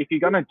 really. But if you're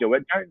gonna do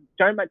it,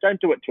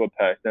 don't do it to a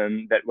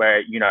person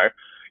where you know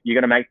you're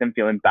gonna make them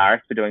feel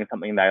embarrassed for doing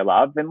something they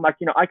love. And like,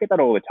 you know, I get that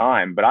all the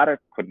time, but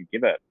couldn't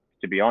give it,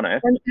 to be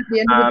honest. And at the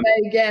end of the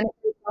day, again,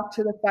 it's up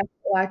to the fact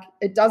that, like,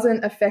 it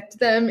doesn't affect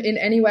them in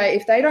any way.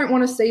 If they don't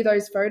want to see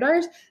those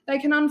photos, they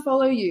can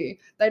unfollow you.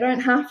 They don't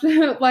have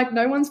to, like,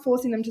 no one's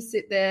forcing them to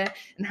sit there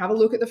and have a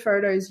look at the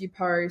photos you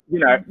post. You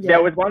know,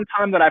 There was one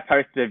time that I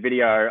posted a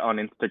video on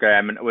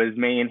Instagram and it was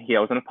me in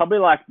heels, and it's probably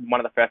like one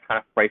of the first kind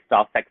of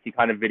freestyle sexy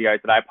kind of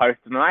videos that I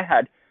posted, and I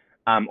had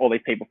all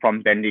these people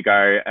from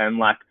Bendigo, and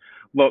like,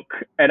 look,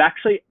 it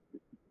actually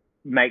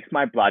makes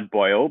my blood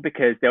boil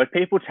because there was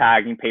people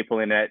tagging people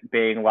in it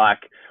being like,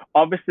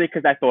 obviously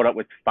because they thought it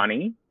was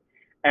funny.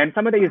 And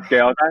some of these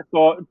girls, I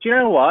thought, do you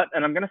know what?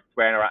 And I'm going to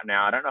swear right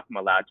now. I don't know if I'm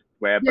allowed to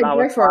swear, but I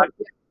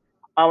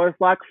was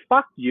like,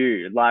 fuck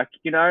you. Like,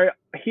 you know,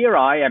 here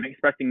I am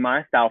expressing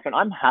myself and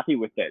I'm happy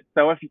with it.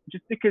 So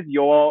just because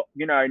you're,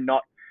 you know,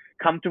 not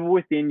comfortable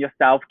within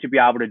yourself to be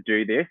able to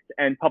do this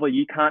and probably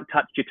you can't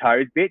touch your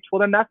toes, bitch,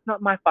 well, then that's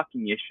not my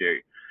fucking issue.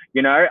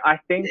 You know, I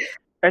think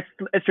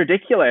it's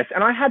ridiculous.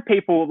 And I had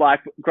people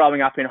like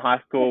growing up in high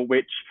school,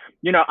 which,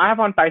 you know, I have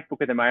on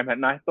Facebook at the moment,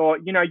 and I thought,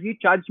 you know, you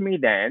judged me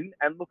then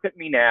and look at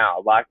me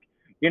now. Like,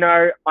 you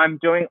know, I'm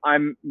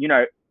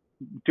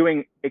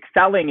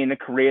excelling in a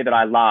career that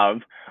I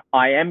love.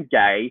 I am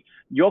gay.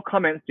 Your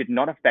comments did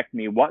not affect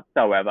me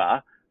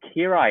whatsoever.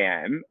 Here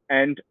I am.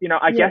 And, you know,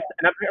 I guess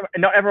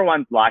not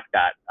everyone's like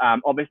that.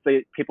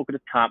 Obviously, people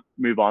just can't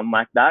move on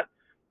like that.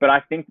 But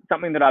I think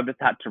something that I've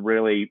just had to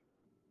really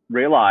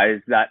realize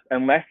that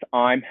unless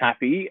I'm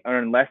happy or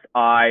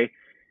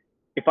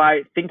if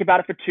I think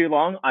about it for too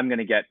long, I'm going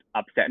to get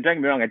upset. And don't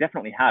get me wrong, I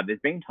definitely have. There's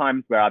been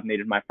times where I've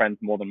needed my friends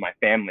more than my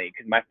family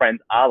because my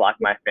friends are like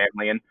my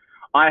family. And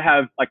I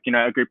have, like, you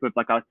know, a group of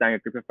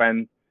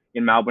friends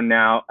in Melbourne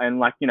now. And,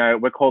 like, you know,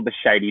 we're called the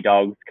Shady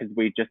Dogs because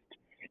we just,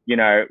 you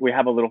know, we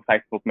have a little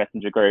Facebook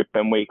Messenger group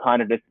and we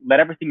kind of just let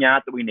everything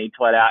out that we need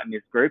to let out in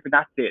this group. And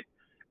that's it.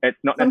 It's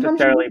not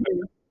necessarily...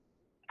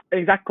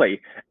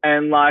 Exactly.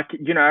 And like,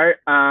 you know,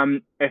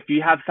 if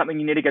you have something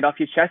you need to get off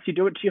your chest, you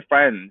do it to your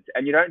friends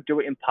and you don't do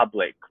it in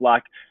public.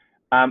 Like,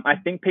 I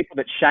think people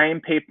that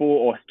shame people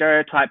or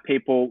stereotype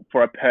people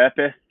for a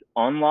purpose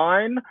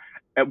online,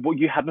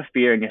 you have a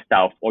fear in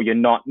yourself, or you're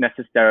not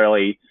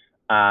necessarily,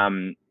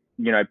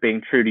 you know,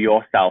 being true to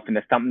yourself, and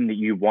there's something that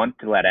you want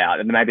to let out,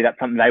 and maybe that's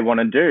something they want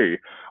to do.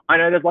 I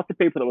know there's lots of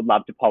people that would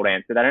love to pole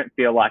dance, but they don't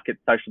feel like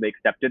it's socially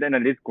accepted, and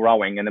it is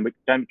growing. And then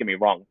don't get me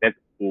wrong, there's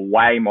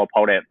way more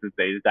pole dancers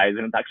these days,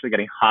 and it's actually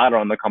getting harder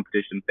on the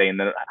competition scene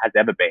than it has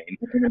ever been.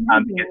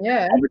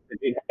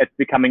 Obviously, it's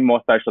becoming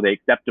more socially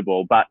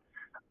acceptable. But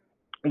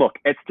look,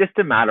 it's just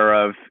a matter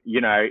of,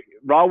 you know,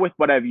 roll with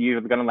whatever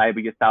you're going to label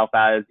yourself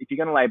as. If you're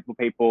going to label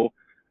people,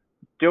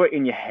 do it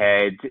in your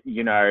head.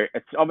 You know,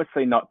 it's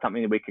obviously not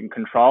something that we can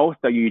control,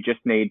 so you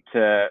just need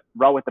to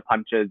roll with the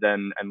punches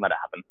and let it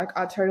happen. Like,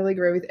 I totally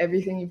agree with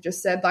everything you've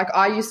just said. Like,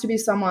 I used to be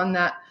someone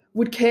that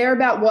would care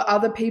about what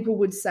other people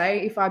would say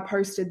if I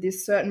posted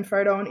this certain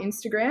photo on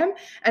Instagram,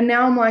 and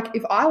now I'm like,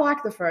 if I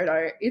like the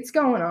photo, it's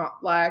going up.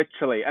 Like,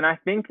 literally. And I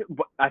think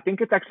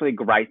it's actually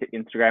great that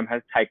Instagram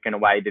has taken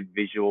away the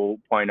visual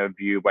point of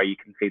view where you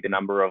can see the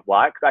number of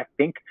likes. I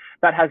think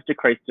that has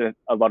decreased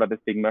a lot of the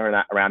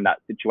stigma around that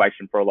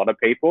situation for a lot of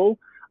people,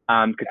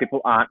 because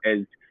people aren't as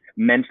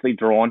mentally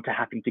drawn to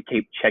having to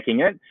keep checking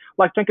it.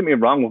 Like, don't get me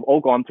wrong, we've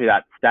all gone through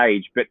that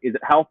stage, but is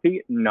it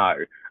healthy? No.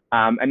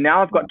 And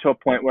now I've got to a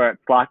point where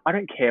it's like, I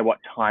don't care what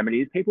time it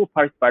is. People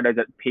post photos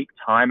at peak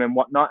time and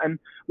whatnot. And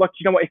look,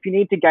 you know what, if you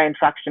need to gain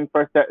traction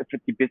for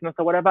your business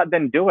or whatever,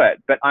 then do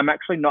it. But I'm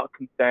actually not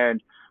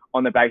concerned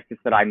on the basis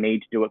that I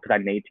need to do it because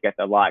I need to get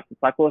the likes.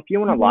 It's like, well, if you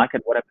want to like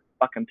it, whatever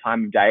fucking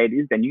time of day it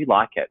is, then you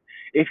like it.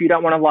 If you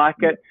don't want to like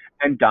it,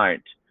 then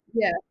don't.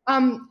 Yeah.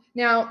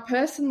 Now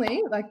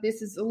personally, like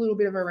this is a little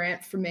bit of a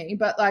rant for me,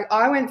 but like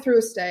I went through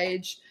a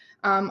stage,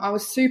 I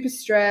was super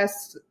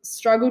stressed,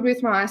 struggled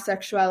with my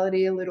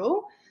sexuality a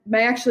little.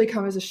 May actually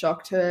come as a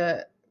shock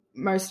to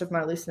most of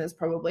my listeners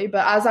probably,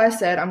 but as I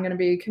said, I'm going to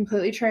be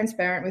completely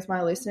transparent with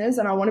my listeners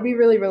and I want to be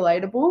really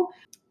relatable.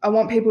 I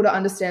want people to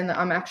understand that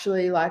I'm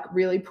actually like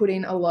really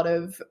putting a lot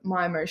of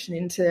my emotion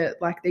into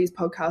like these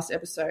podcast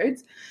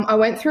episodes. I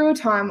went through a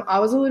time I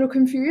was a little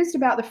confused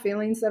about the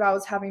feelings that I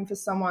was having for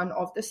someone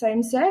of the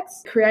same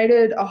sex. It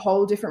created a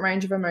whole different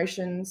range of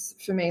emotions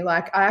for me.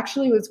 Like I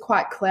actually was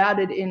quite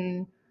clouded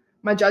in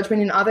my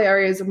judgment in other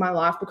areas of my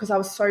life because I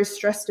was so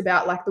stressed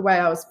about like the way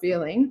I was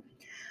feeling.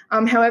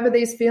 However,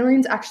 these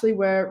feelings actually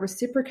were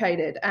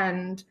reciprocated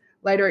and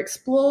later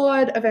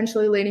explored,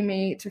 eventually leading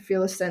me to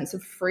feel a sense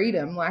of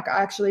freedom. Like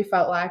I actually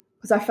felt like,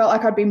 because I felt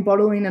like I'd been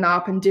bottling it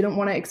up and didn't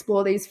want to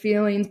explore these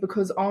feelings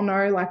because, oh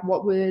no, like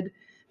what would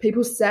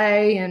people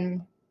say?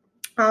 And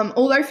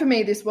although for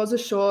me this was a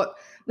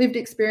short-lived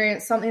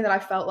experience, something that I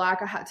felt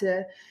like I had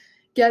to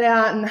get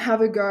out and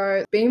have a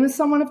go, being with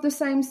someone of the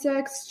same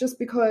sex just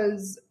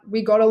because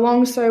we got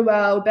along so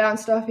well,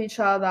 bounced off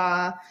each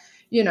other,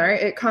 you know,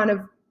 it kind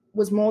of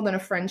was more than a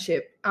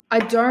friendship. I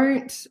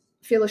don't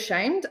feel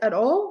ashamed at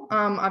all.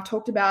 I've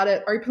talked about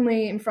it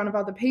openly in front of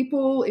other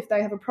people. If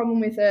they have a problem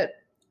with it,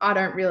 I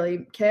don't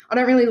really care. I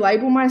don't really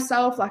label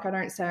myself. Like I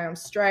don't say I'm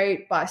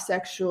straight,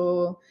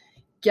 bisexual,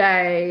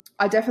 gay.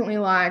 I definitely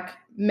like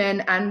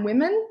men and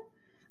women.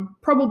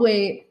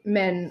 Probably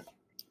men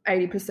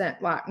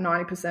 80%, like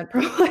 90%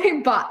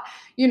 probably. But,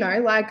 you know,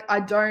 like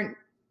I don't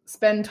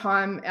spend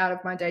time out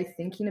of my day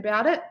thinking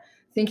about it,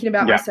 thinking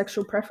about my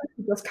sexual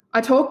preference.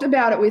 I talked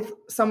about it with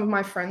some of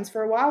my friends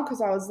for a while because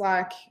I was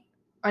like,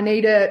 I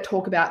need to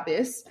talk about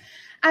this.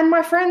 And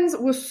my friends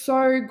were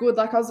so good.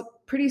 Like I was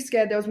pretty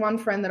scared. There was one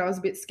friend that I was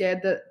a bit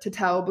scared to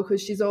tell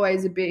because she's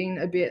always been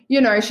a bit,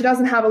 you know, she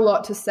doesn't have a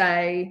lot to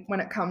say when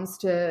it comes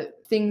to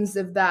things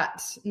of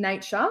that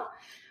nature.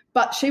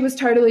 But she was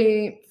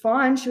totally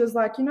fine. She was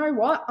like, you know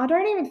what? I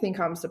don't even think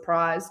I'm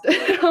surprised.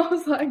 I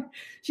was like,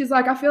 she's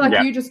like, I feel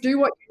like you just do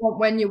what you want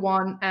when you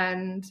want.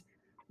 And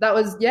that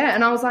was, yeah.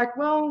 And I was like,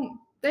 well,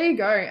 there you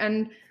go.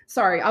 And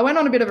sorry, I went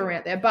on a bit of a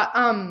rant there, but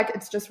like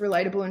it's just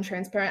relatable and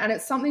transparent. And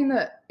it's something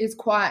that is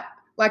quite,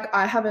 like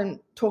I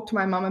haven't talked to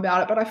my mum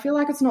about it, but I feel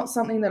like it's not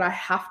something that I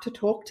have to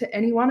talk to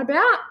anyone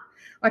about.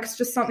 Like it's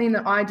just something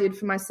that I did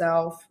for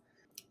myself.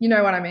 You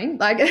know what I mean?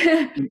 Like,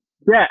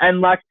 yeah.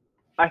 And like,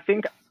 I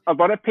think a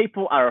lot of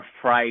people are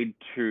afraid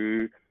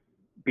to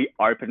be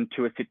open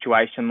to a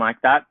situation like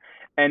that.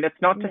 And it's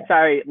not to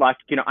say like,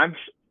 you know,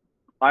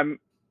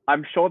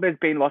 I'm sure there's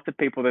been lots of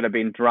people that have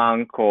been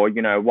drunk or,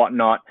 you know,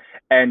 whatnot,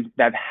 and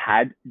they've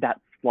had that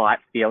slight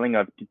feeling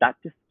of, did that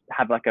just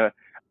have like a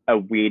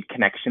weird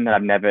connection that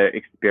I've never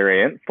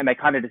experienced? And they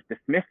kind of just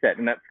dismiss it.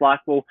 And it's like,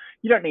 well,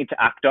 you don't need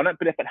to act on it,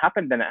 but if it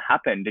happened, then it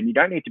happened. And you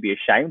don't need to be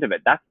ashamed of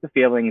it. That's the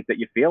feelings that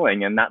you're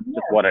feeling, and that's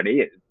just what it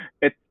is.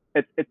 It's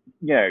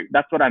you know,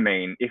 that's what I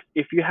mean.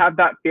 If you have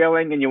that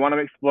feeling and you want to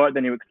explore it,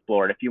 then you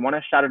explore it. If you want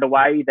to shut it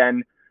away,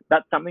 then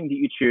that's something that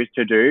you choose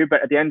to do.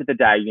 But at the end of the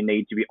day, you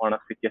need to be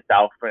honest with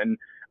yourself,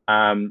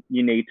 and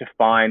you need to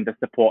find the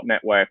support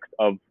networks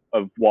of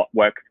what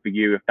works for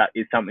you if that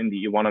is something that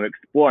you want to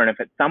explore. And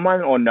if it's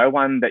someone or no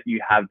one that you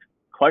have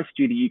close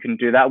to you that you can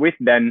do that with,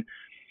 then,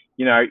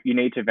 you know, you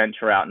need to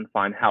venture out and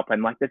find help.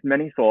 And like there's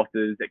many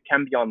sources. It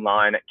can be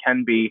online. It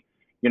can be,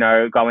 you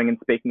know, going and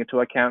speaking to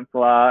a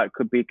counselor. It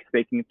could be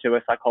speaking to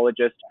a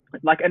psychologist.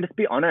 Like, and just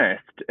be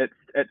honest.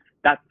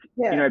 That's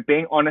you know,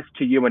 being honest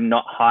to you and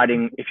not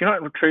hiding. If you're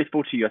not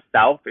truthful to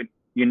yourself,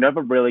 you're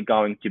never really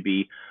going to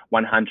be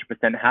 100%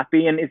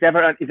 happy. And is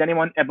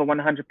anyone ever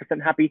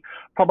 100% happy?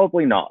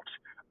 Probably not.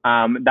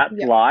 That's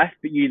life,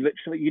 but you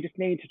just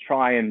need to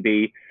try and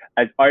be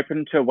as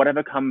open to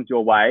whatever comes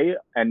your way.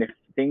 And if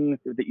things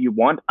that you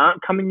want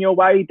aren't coming your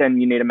way,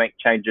 then you need to make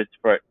changes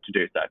for it to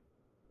do so.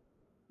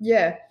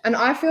 Yeah. And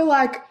I feel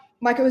like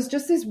it was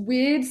just this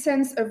weird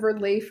sense of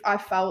relief I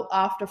felt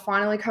after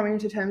finally coming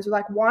to terms with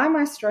like, why am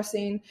I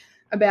stressing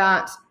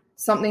about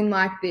something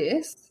like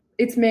this?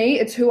 It's me,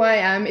 it's who I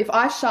am. If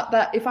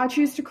I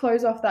choose to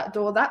close off that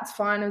door, that's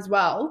fine as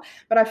well.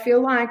 But I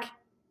feel like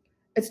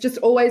it's just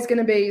always going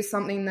to be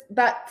something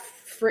that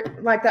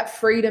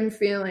freedom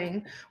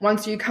feeling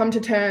once you come to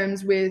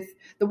terms with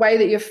the way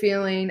that you're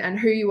feeling and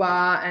who you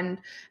are, and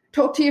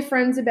talk to your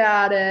friends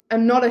about it.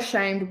 I'm not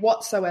ashamed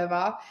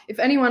whatsoever. If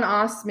anyone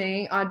asked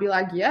me, I'd be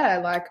like, yeah,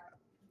 like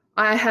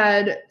I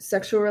had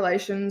sexual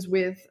relations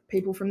with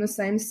people from the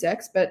same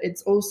sex, but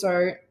it's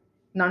also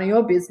none of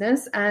your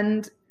business.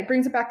 And it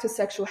brings it back to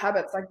sexual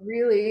habits. Like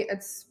really,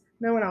 it's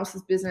no one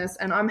else's business.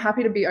 And I'm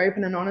happy to be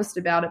open and honest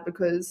about it,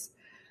 because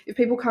if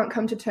people can't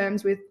come to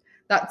terms with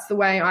that's the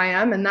way I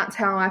am and that's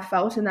how I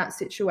felt in that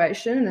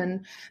situation,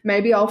 and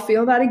maybe I'll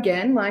feel that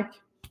again, like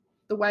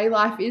the way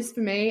life is for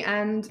me.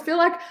 And I feel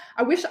like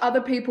I wish other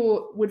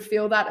people would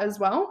feel that as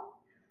well.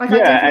 Like I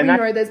definitely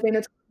know there's been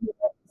a time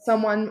where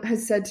someone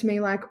has said to me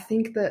like, I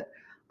think that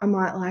I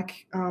might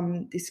like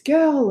this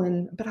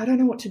girl, but I don't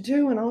know what to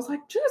do. And I was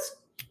like, just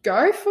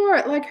go for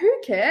it. Like, who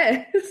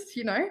cares,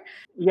 you know?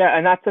 Yeah,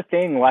 and that's the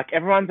thing. Like,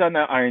 everyone's on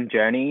their own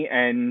journey.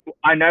 And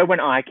I know when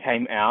I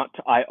came out,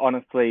 I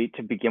honestly,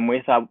 to begin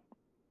with,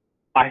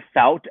 I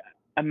felt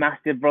a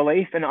massive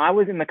relief. And I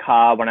was in the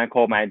car when I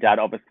called my dad,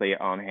 obviously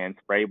on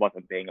hands-free,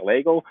 wasn't being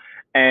illegal.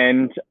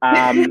 And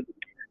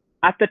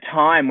at the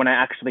time when I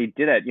actually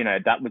did it, you know,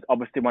 that was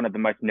obviously one of the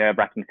most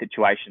nerve-wracking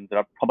situations that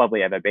I've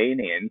probably ever been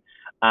in.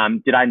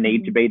 Did I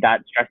need to be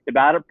that stressed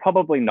about it?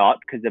 Probably not,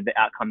 because of the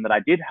outcome that I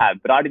did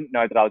have, but I didn't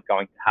know that I was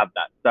going to have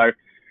that. So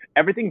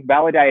everything's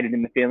validated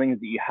in the feelings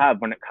that you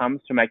have when it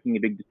comes to making a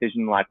big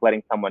decision, like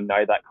letting someone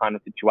know that kind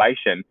of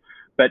situation.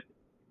 But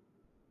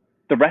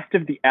the rest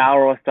of the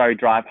hour or so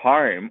drive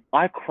home,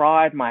 I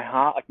cried my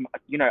heart,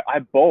 like, you know, I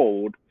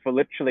bawled for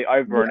literally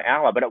over an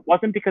hour, but it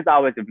wasn't because I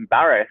was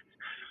embarrassed.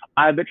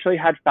 I literally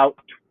had felt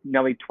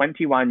nearly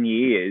 21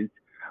 years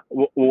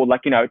or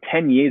like, you know,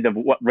 10 years of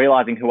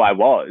realizing who I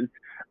was,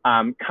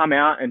 come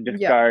out and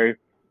just go,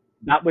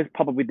 that was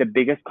probably the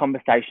biggest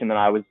conversation that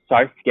I was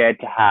so scared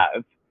to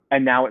have.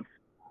 And now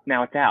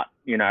it's out,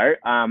 you know,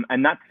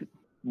 and that's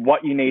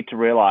what you need to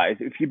realize.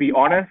 If you be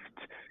honest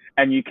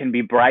and you can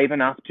be brave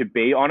enough to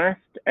be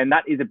honest, and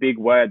that is a big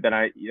word that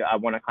I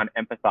want to kind of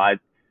emphasize.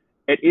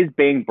 It is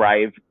being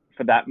brave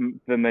for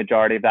the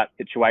majority of that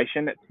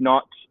situation. It's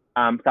not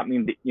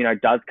something that, you know,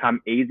 does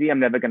come easy. I'm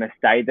never going to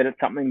say that it's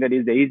something that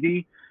is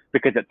easy,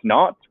 because it's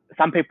not.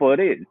 Some people it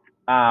is,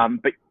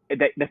 but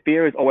the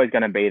fear is always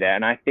going to be there.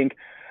 And I think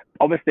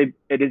obviously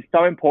it is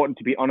so important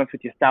to be honest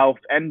with yourself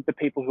and the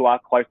people who are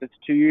closest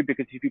to you,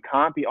 because if you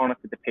can't be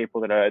honest with the people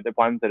that are the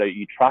ones that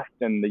you trust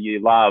and that you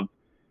love,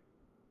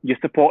 your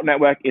support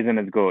network isn't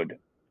as good.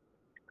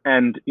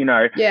 And, you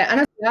know,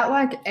 and it's about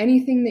like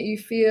anything that you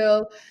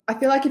feel. I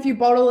feel like if you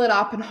bottle it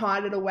up and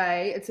hide it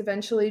away, it's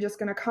eventually just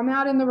going to come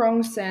out in the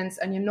wrong sense,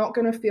 and you're not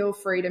going to feel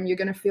freedom. You're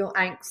going to feel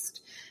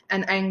angst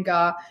and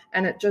anger,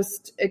 and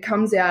it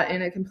comes out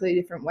in a completely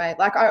different way.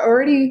 Like, I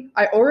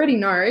already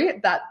know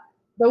that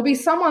there'll be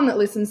someone that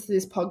listens to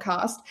this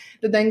podcast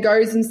that then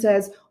goes and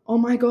says, oh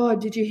my God,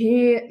 did you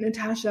hear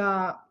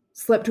Natasha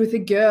slept with a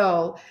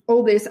girl,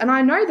 all this? And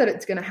I know that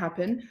it's going to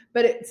happen,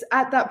 but it's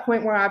at that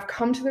point where I've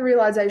come to the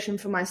realization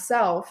for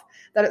myself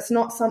that it's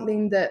not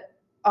something that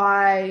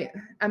I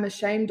am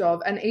ashamed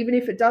of. And even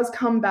if it does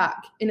come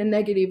back in a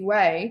negative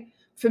way,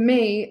 for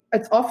me,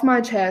 it's off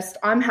my chest.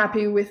 I'm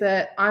happy with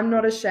it. I'm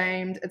not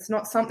ashamed. It's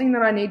not something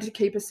that I need to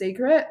keep a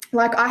secret.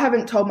 Like, I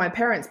haven't told my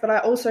parents, but I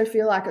also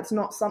feel like it's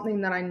not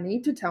something that I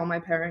need to tell my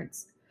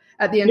parents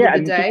at the end of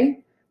the day.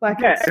 Like,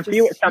 if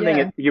it's something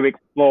that you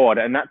explored,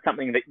 and that's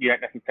something that you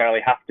don't necessarily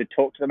have to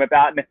talk to them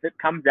about. And if it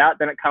comes out,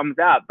 then it comes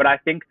out. But I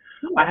think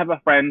I have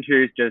a friend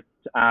who's just,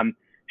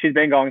 she's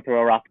been going through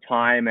a rough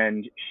time,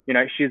 and, you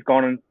know, she's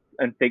gone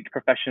and sought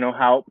professional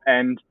help.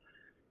 And,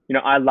 you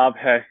know, I love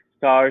her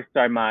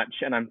so much,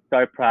 and I'm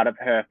so proud of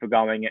her for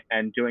going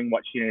and doing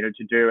what she needed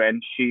to do.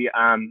 And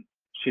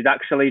she's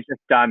actually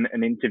just done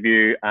an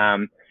interview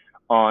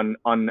on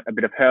a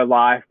bit of her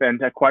life,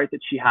 and a quote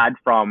that she had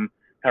from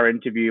her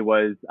interview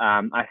was,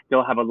 I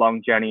still have a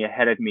long journey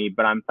ahead of me,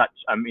 but I'm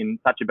in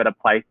such a better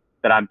place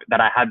that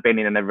I had been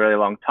in a really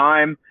long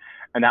time.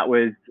 And that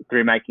was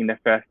through making the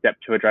first step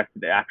to address that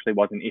there actually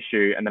was an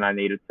issue, and that I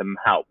needed some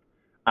help,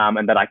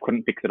 and that I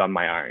couldn't fix it on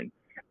my own.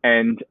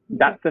 And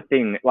that's the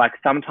thing. Like,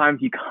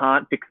 sometimes you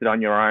can't fix it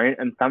on your own,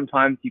 and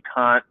sometimes you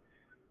can't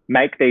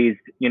make these,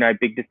 you know,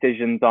 big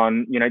decisions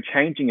on, you know,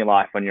 changing your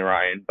life on your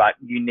own, but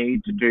you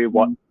need to do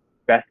what's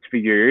best for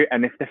you.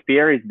 And if the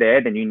fear is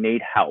there, then you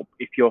need help.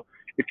 If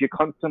you're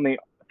constantly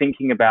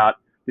thinking about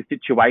the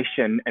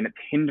situation and it's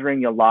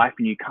hindering your life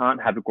and you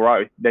can't have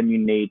growth, then you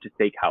need to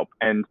seek help.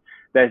 And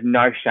there's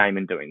no shame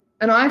in doing it.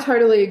 And I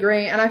totally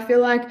agree. And I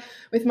feel like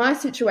with my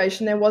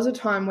situation, there was a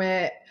time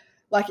where,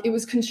 like, it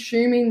was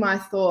consuming my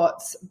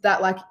thoughts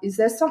that, like, is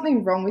there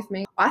something wrong with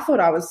me? I thought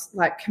I was,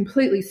 like,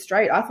 completely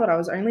straight. I thought I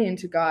was only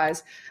into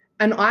guys.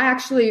 And I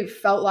actually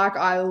felt like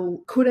I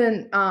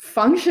couldn't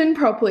function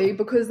properly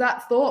because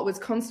that thought was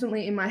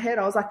constantly in my head.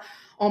 I was like,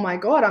 oh my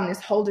God, I'm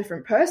this whole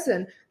different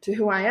person to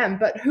who I am.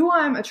 But who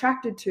I'm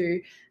attracted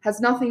to has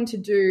nothing to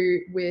do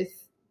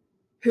with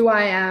who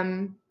I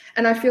am.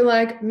 And I feel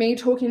like me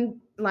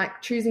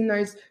choosing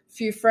those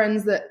few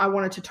friends that I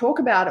wanted to talk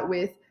about it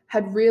with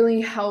had really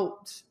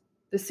helped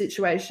the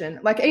situation.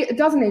 Like, it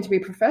doesn't need to be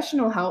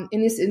professional help.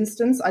 In this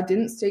instance, I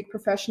didn't seek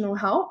professional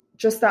help,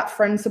 just that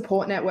friend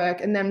support network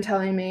and them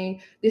telling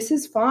me, this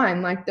is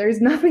fine, like, there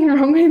is nothing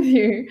wrong with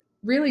you,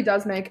 really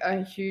does make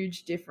a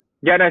huge difference.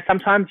 Yeah, no,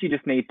 sometimes you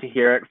just need to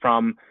hear it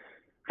from,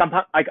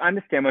 sometimes, I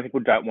understand why people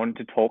don't want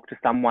to talk to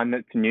someone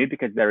that's new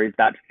because there is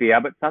that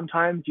fear, but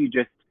sometimes you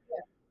just,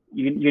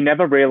 you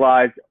never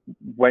realize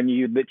when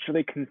you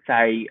literally can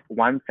say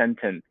one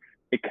sentence,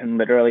 it can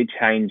literally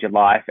change your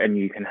life, and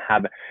you can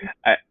have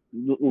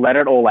let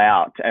it all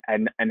out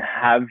and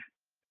have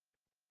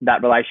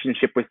that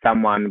relationship with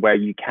someone where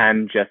you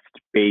can just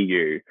be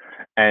you.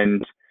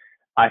 And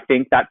I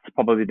think that's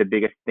probably the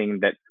biggest thing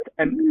that,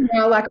 and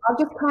like, I've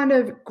just kind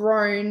of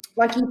grown,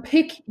 like, you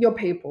pick your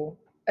people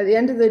At the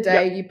end of the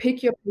day, you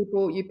pick your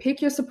people, you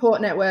pick your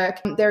support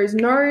network. There is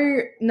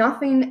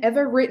nothing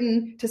ever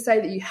written to say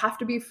that you have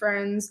to be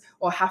friends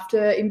or have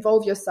to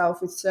involve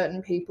yourself with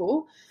certain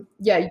people.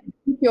 Yeah, you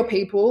pick your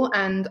people,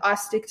 and I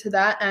stick to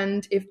that.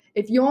 And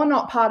if you're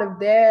not part of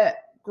their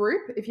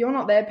group, if you're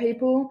not their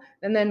people,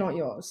 then they're not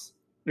yours.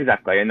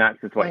 Exactly, and that's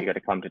just what you got to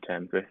come to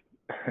terms with.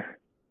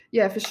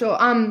 Yeah, for sure.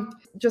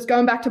 Just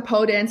going back to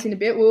pole dancing a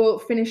bit, we'll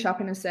finish up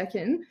in a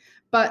second.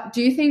 But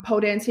do you think pole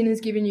dancing has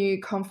given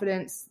you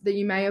confidence that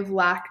you may have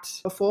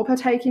lacked before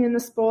partaking in the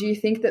sport? Do you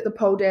think that the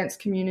pole dance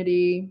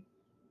community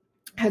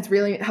has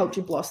really helped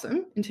you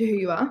blossom into who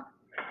you are?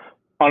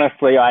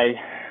 Honestly, I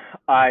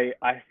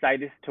say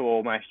this to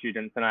all my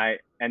students, and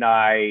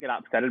I get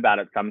upset about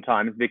it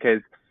sometimes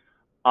because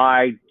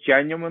I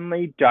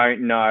genuinely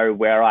don't know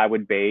where I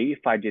would be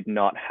if I did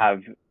not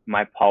have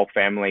my pole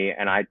family,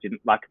 and I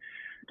didn't like.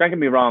 Don't get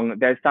me wrong,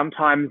 there's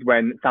sometimes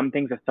when some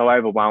things are so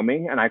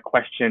overwhelming and I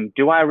question,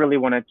 do I really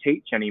want to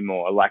teach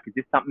anymore? Like, is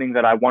this something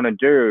that I want to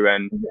do?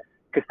 And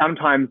because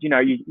sometimes,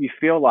 you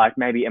feel like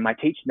maybe, am I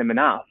teaching them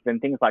enough and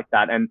things like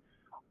that? And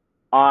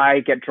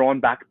I get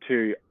drawn back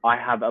to, I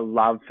have a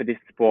love for this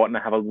sport and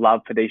I have a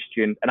love for these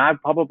students, and I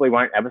probably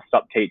won't ever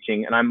stop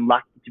teaching. And I'm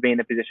lucky to be in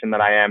the position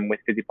that I am with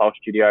Physipole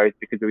Studios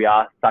because we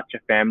are such a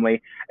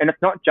family. And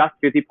it's not just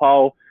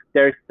Physipole.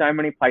 There are so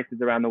many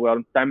places around the world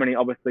and so many,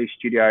 obviously,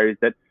 studios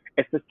that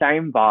it's the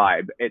same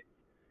vibe.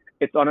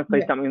 It's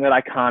honestly something that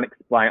I can't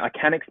explain. I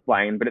can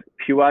explain, but it's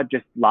pure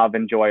just love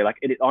and joy. Like,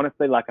 it is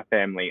honestly like a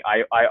family.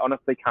 I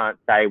honestly can't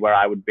say where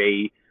I would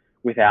be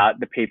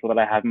without the people that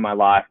I have in my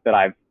life that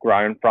I've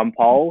grown from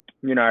pole.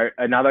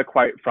 Another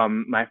quote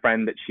from my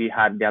friend that she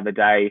had the other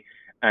day,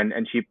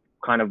 and she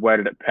kind of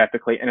worded it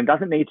perfectly. And it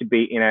doesn't need to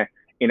be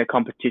in a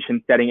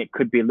competition setting. It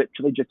could be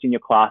literally just in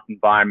your class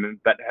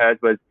environment. But hers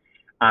was,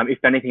 if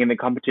anything, in the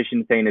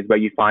competition scene is where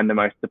you find the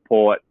most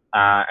support,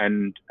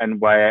 and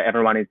where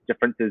everyone's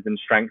differences and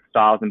strength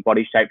styles and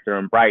body shapes are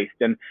embraced.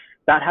 And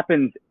that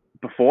happens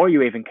before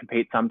you even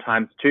compete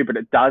sometimes too, but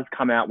it does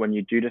come out when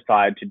you do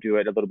decide to do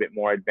it a little bit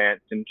more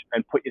advanced and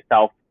put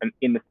yourself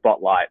in the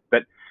spotlight.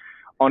 But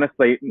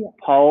honestly,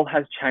 pole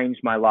has changed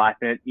my life,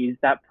 and it is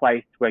that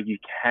place where you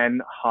can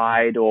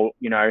hide or,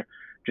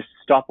 just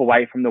stop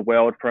away from the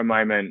world for a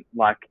moment.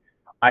 Like,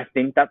 I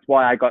think that's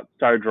why I got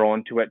so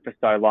drawn to it for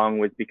so long,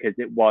 was because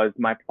it was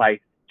my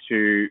place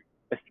to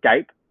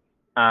escape.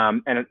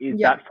 And it is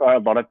that for a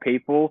lot of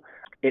people.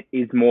 It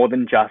is more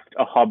than just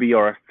a hobby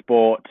or a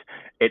sport.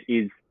 It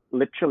is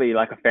literally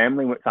like a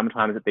family.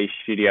 Sometimes at these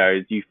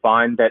studios, you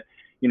find that,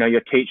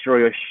 your teacher or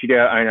your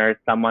studio owner is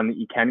someone that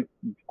you can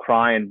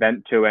cry and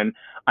vent to. And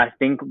I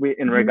think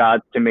in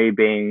regards to me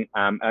being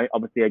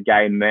obviously a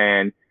gay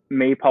man,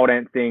 me pole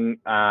dancing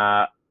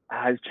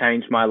has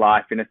changed my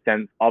life in a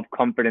sense of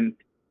confidence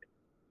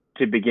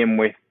to begin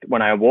with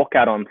when I walk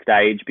out on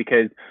stage,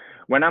 because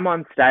when I'm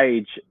on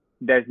stage,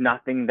 there's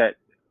nothing that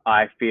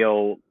I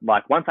feel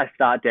like once I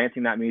start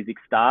dancing, that music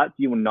starts,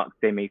 you will not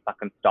see me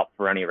fucking stop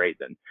for any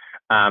reason.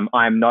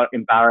 I'm not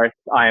embarrassed.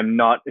 I am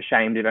not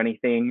ashamed of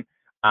anything.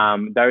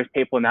 Those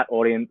people in that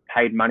audience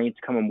paid money to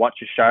come and watch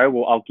a show.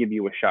 Well, I'll give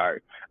you a show.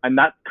 And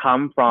that's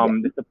come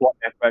from the support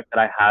network that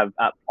I have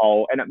at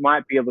pole. And it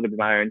might be a little bit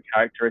my own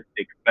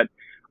characteristics, but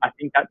I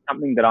think that's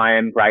something that I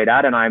am great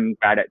at, and I'm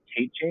great at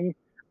teaching.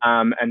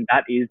 And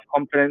that is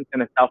confidence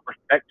and a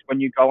self-respect when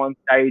you go on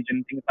stage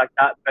and things like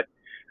that. But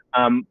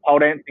pole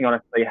dancing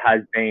honestly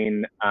has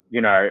been,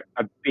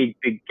 a big,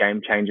 big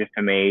game changer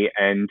for me.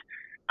 And,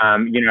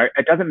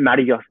 it doesn't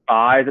matter your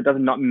size. It does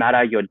not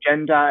matter your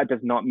gender. It does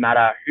not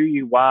matter who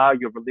you are,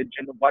 your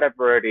religion,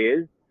 whatever it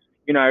is.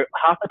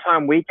 Half the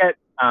time we get,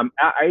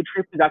 our age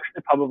group is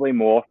actually probably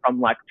more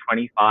from like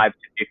 25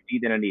 to 50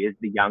 than it is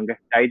the younger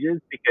stages,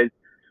 because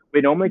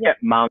we normally get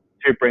mums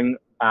who bring,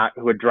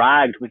 who are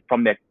dragged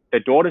from their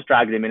daughters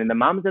drag them in, and the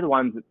mums are the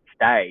ones that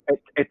stay.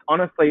 It's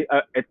honestly,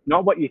 it's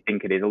not what you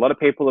think it is. A lot of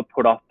people are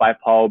put off by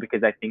pole because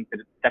they think that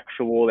it's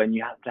sexual and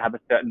you have to have a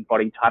certain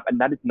body type, and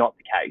that is not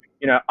the case.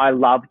 I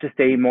love to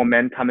see more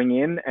men coming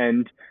in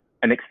and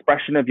an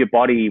expression of your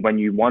body when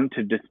you want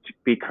to just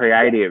be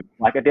creative.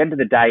 Like, at the end of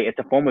the day, it's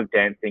a form of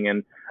dancing,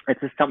 and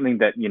it's just something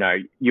that,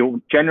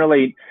 you'll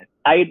generally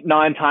 8,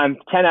 9 times,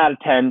 10 out of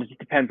 10, it just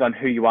depends on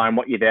who you are and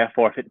what you're there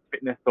for. If it's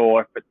fitness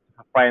or if it's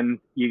for friends,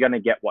 you're going to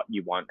get what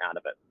you want out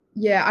of it.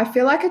 Yeah, I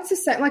feel like it's the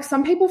same. Like,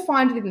 some people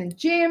find it in the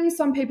gym,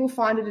 some people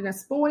find it in a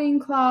sporting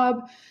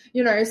club,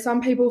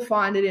 some people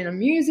find it in a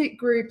music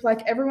group.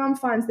 Like, everyone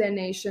finds their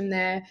niche and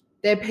their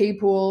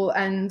people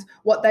and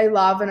what they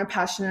love and are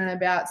passionate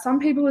about. Some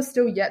people are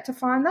still yet to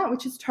find that,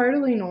 which is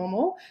totally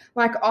normal.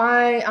 Like,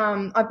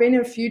 I've been in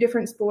a few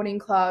different sporting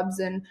clubs,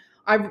 and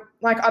I've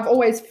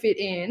always fit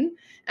in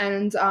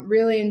and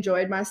really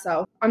enjoyed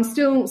myself. I'm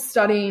still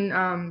studying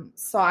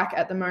psych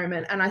at the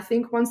moment, and I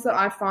think once that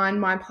I find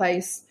my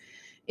place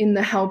in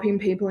the helping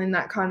people in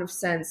that kind of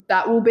sense,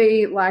 that will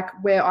be like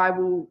where I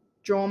will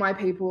draw my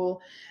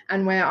people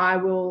and where I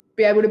will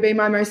be able to be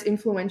my most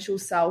influential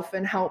self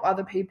and help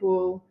other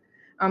people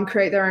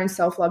create their own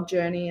self-love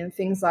journey and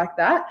things like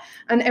that.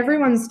 And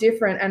everyone's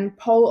different, and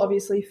pole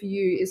obviously for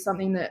you is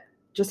something that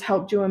just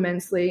helped you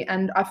immensely.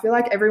 And I feel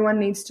like everyone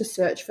needs to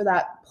search for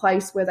that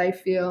place where they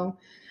feel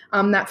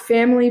that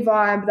family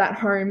vibe, that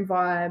home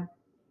vibe,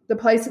 the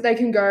place that they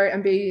can go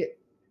and be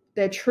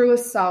their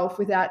truest self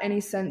without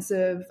any sense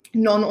of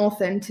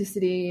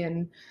non-authenticity.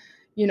 And,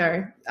 you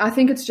know, I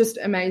think it's just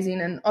amazing.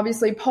 And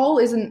obviously pole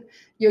isn't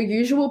your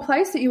usual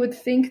place that you would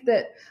think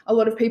that a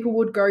lot of people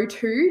would go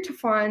to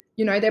find,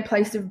 you know, their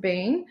place of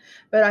being.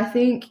 But I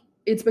think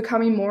it's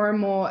becoming more and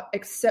more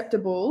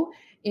acceptable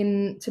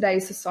in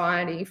today's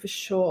society for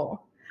sure.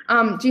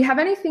 Do you have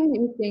anything that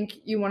you think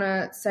you want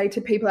to say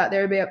to people out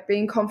there about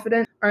being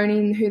confident,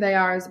 owning who they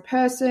are as a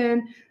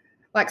person,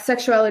 like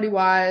sexuality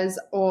wise,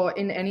 or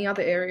in any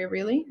other area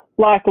really?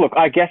 Like, look,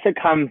 I guess it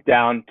comes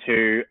down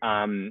to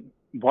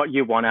what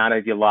you want out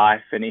of your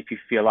life, and if you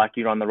feel like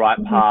you're on the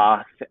right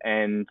path.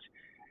 And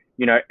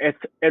you know,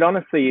 it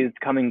honestly is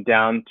coming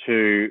down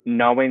to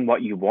knowing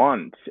what you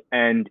want.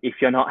 And if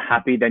you're not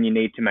happy, then you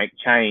need to make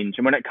change.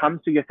 And when it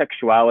comes to your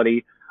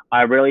sexuality,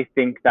 I really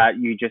think that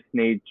you just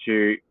need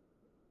to,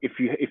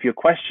 if you're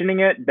questioning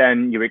it,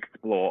 then you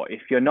explore.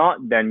 If you're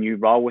not, then you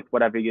roll with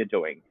whatever you're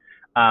doing.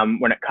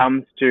 When it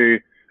comes to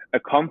a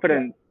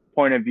confidence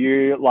point of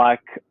view,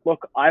 like,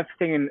 look, I've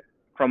seen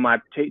from my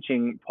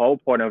teaching pole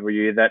point of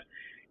view that,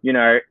 you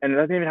know, and it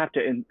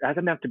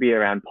doesn't have to be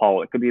around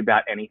pole. It could be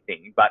about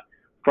anything. But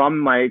from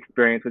my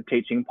experience with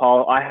teaching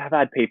pole, I have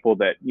had people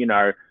that, you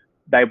know,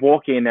 they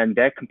walk in and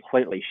they're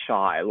completely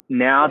shy.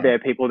 Now there are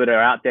people that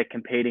are out there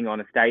competing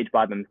on a stage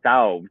by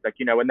themselves. Like,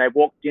 you know, when they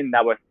walked in,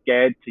 they were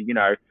scared to, you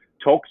know,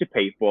 talk to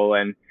people.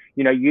 And,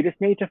 you know, you just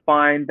need to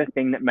find the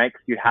thing that makes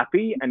you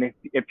happy. And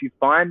if you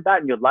find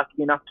that and you're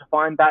lucky enough to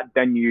find that,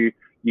 then you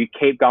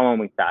keep going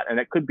with that. And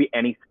it could be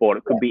any sport.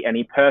 It could be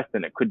any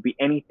person. It could be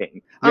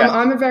anything.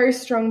 I'm a very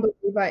strong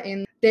believer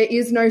in there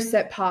is no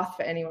set path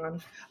for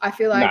anyone. I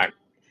feel like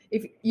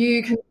if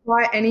you can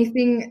try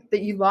anything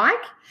that you like,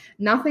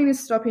 nothing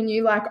is stopping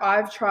you. Like,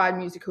 I've tried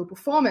musical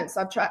performance.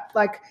 I've tried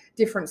like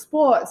different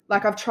sports.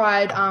 Like, I've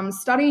tried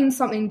studying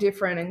something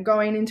different and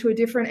going into a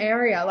different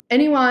area. Like,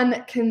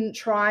 anyone can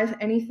try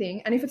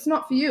anything. And if it's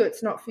not for you,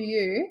 it's not for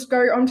you. Just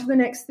go on to the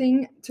next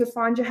thing to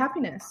find your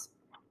happiness.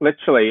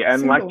 Literally.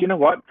 And Simple. like, you know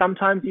what?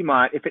 Sometimes you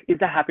might, if it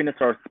is a happiness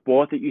or a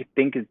sport that you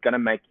think is going to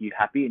make you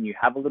happy and you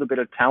have a little bit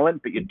of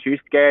talent, but you're too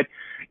scared,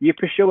 you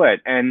pursue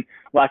it. And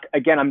like,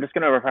 again, I'm just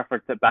going to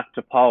reference it back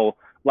to pole.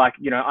 Like,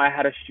 you know, I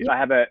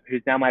have a,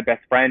 who's now my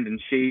best friend,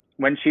 and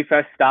when she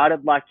first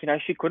started, like, you know,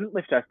 she couldn't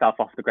lift herself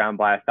off the ground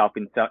by herself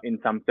in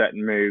some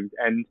certain moves,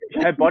 and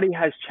her body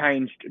has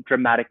changed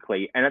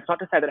dramatically. And it's not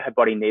to say that her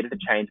body needed to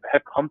change, but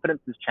her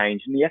confidence has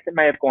changed. And yes, it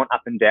may have gone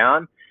up and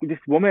down. This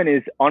woman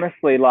is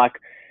honestly like,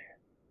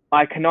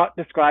 I cannot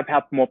describe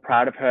how more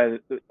proud of her,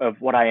 of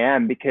what I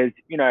am, because,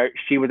 you know,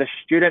 she was a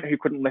student who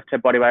couldn't lift her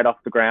body weight off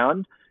the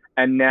ground.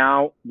 And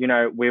now, you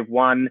know, we've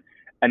won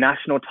a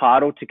national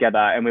title together,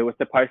 and we were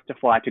supposed to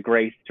fly to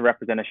Greece to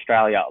represent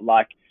Australia.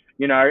 Like,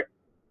 you know,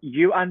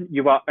 you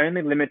are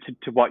only limited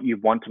to what you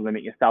want to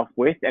limit yourself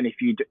with. And if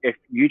you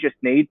just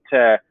need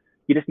to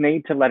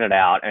let it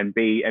out and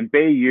be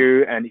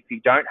you. And if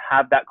you don't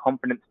have that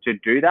confidence to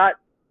do that,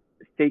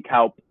 seek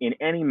help in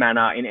any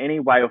manner, in any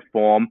way or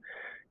form.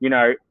 You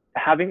know,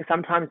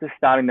 sometimes just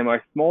starting the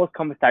most smallest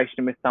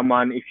conversation with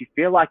someone, if you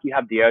feel like you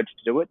have the urge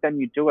to do it, then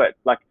you do it.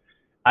 Like,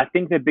 I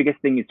think the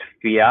biggest thing is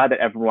fear that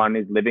everyone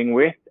is living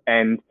with.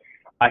 And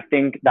I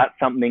think that's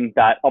something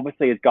that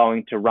obviously is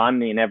going to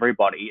run in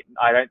everybody.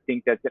 I don't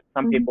think that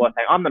some people are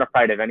saying, I'm not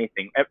afraid of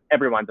anything.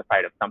 Everyone's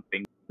afraid of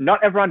something.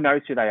 Not everyone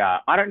knows who they are.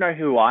 I don't know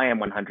who I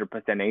am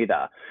 100%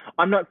 either.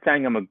 I'm not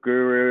saying I'm a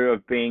guru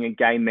of being a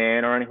gay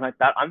man or anything like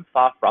that. I'm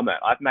far from it.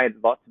 I've made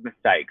lots of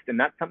mistakes, and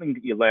that's something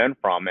that you learn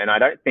from. And I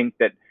don't think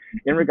that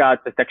in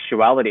regards to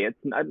sexuality, it's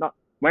not,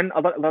 when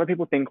a lot of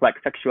people think like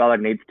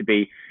sexuality needs to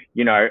be,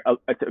 you know,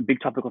 it's a big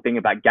topical thing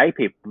about gay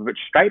people, but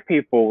straight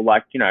people,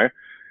 like, you know,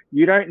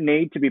 you don't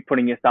need to be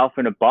putting yourself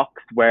in a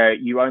box where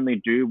you only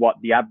do what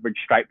the average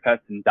straight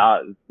person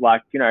does.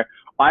 Like, you know,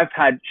 I've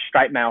had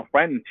straight male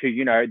friends who,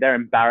 you know, they're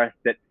embarrassed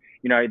that,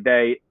 you know,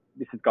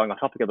 this is going off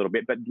topic a little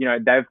bit, but, you know,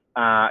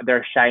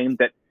 they're ashamed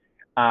that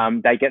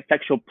they get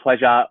sexual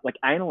pleasure like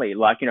anally,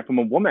 like, you know, from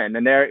a woman,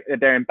 and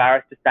they're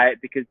embarrassed to say it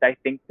because they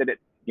think that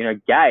it's, you know,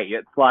 gay.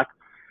 It's like,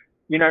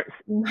 you know,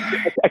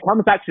 it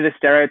comes back to the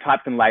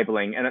stereotypes and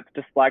labeling, and it's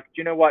just like, do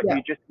you know what?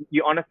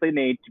 You honestly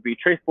need to be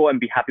truthful and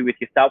be happy with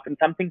yourself, and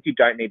some things you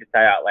don't need to say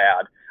out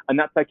loud, and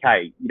that's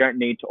okay. You don't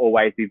need to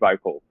always be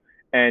vocal.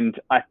 And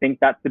I think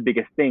that's the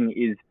biggest thing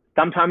is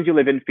sometimes you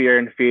live in fear,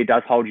 and fear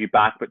does hold you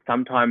back, but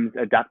sometimes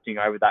adapting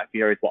over that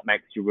fear is what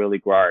makes you really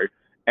grow.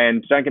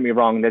 And don't get me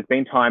wrong, there's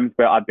been times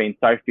where I've been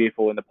so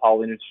fearful in the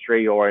pole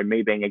industry or in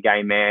me being a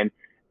gay man,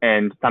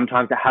 and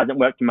sometimes it hasn't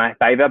worked in my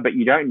favor, but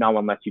you don't know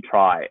unless you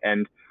try.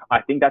 And I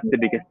think that's the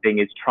biggest thing,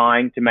 is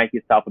trying to make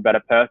yourself a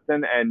better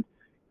person. And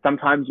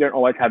sometimes you don't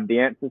always have the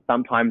answers.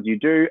 Sometimes you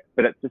do,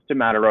 but it's just a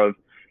matter of,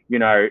 you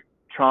know,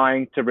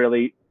 trying to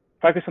really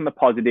focus on the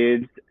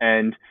positives.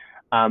 And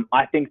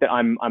I think that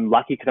I'm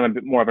lucky because I'm a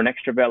bit more of an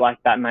extrovert like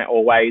that. And I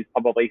always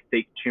probably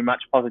seek too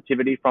much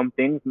positivity from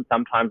things. And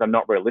sometimes I'm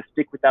not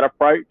realistic with that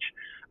approach.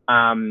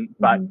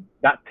 But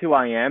that's who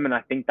I am. And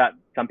I think that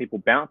some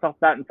people bounce off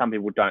that and some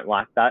people don't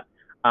like that.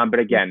 But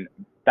again,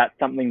 that's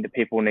something that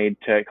people need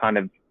to kind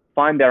of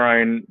find their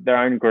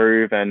own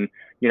groove. And,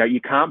 you know,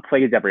 you can't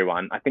please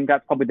everyone. I think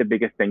that's probably the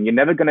biggest thing. You're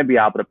never going to be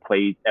able to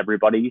please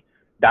everybody.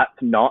 That's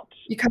not...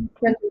 You can't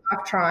spend your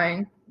life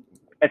trying.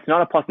 It's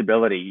not a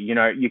possibility. You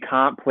know, you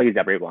can't please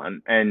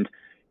everyone. And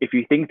if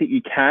you think that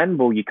you can,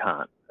 well, you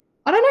can't.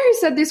 I don't know who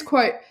said this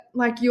quote,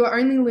 like, you are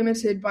only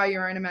limited by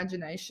your own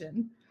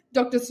imagination.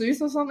 Dr.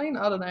 Seuss or something?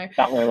 I don't know.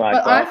 Something like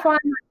but that.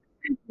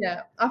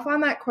 I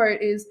find that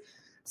quote is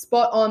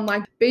spot on.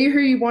 Like, be who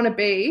you want to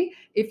be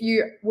if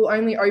you will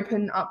only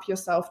open up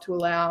yourself to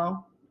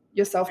allow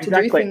yourself to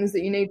do things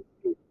that you need.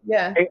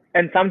 Yeah.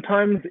 And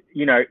sometimes,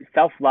 you know,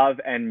 self-love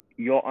and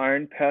your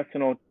own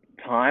personal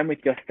time with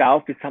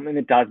yourself is something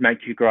that does make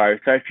you grow.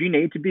 So if you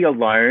need to be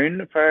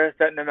alone for a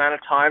certain amount of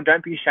time,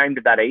 don't be ashamed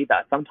of that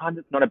either. Sometimes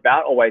it's not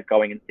about always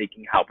going and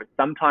seeking help. It's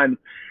sometimes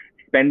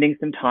spending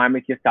some time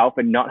with yourself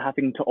and not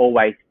having to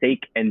always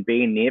seek and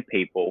be near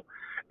people.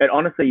 It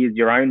honestly is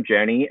your own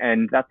journey,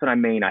 and that's what I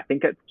mean. I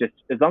think it's just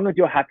as long as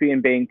you're happy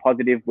and being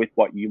positive with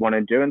what you want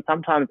to do, and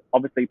sometimes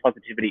obviously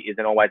positivity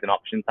isn't always an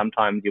option.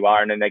 Sometimes you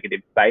are in a negative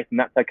space, and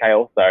that's okay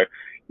also.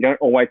 You don't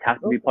always have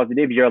to be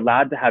positive. You're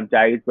allowed to have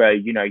days where,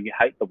 you know, you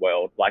hate the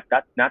world. Like,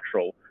 that's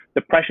natural.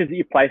 The pressures that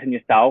you place on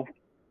yourself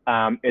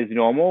is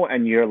normal,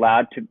 and you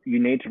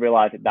need to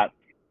realize that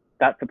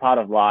that's a part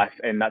of life,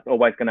 and that's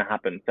always going to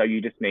happen. So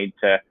you just need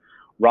to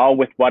roll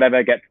with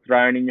whatever gets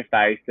thrown in your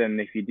face.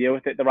 And if you deal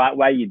with it the right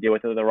way, you deal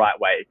with it the right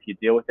way. If you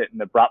deal with it in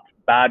an abrupt,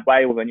 bad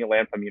way, well, then you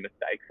learn from your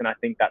mistakes. And I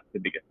think that's the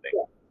biggest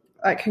thing.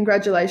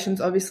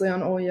 Congratulations, obviously,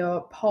 on all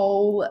your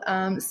pole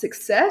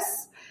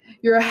success.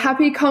 You're a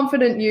happy,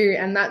 confident you.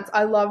 And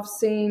I love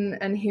seeing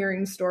and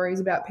hearing stories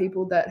about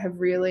people that have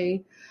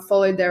really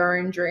followed their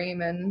own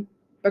dream and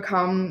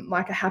become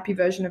like a happy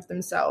version of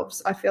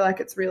themselves. I feel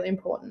like it's really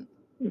important.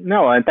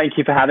 No, and thank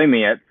you for having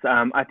me. It's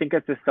I think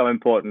it's just so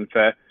important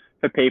for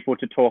people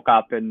to talk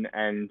up and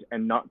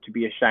not to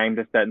be ashamed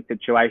of certain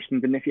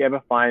situations. And if you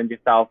ever find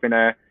yourself in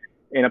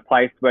a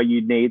place where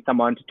you need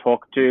someone to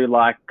talk to,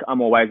 like, I'm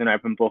always an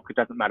open book. It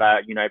doesn't matter,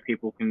 you know,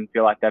 people can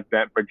feel like they've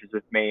burnt bridges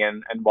with me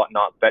and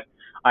whatnot. But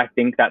I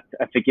think that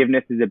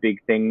forgiveness is a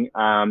big thing.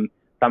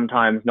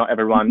 Sometimes not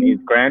everyone is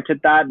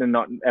granted that, and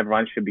not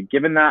everyone should be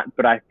given that.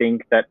 But I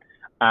think that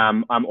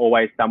I'm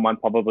always someone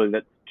probably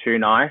that's too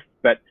nice.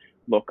 But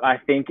look, I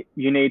think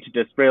you need to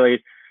just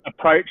really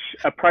approach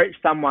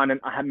someone and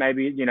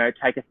maybe, you know,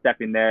 take a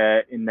step in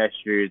their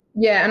shoes.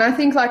 Yeah, and I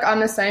think, like, I'm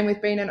the same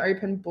with being an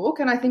open book,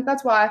 and I think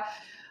that's why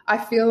I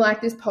feel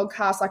like this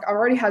podcast, like, I've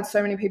already had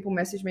so many people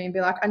message me and be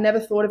like, I never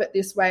thought of it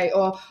this way,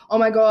 or, oh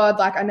my God,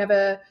 like, I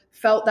never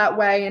felt that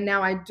way and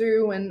now I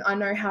do, and I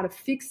know how to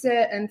fix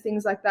it and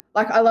things like that.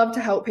 Like, I love to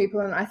help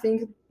people, and I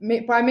think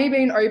by me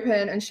being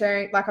open and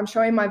sharing, like, I'm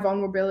showing my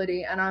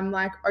vulnerability, and I'm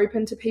like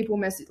open to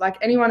people like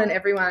anyone and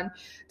everyone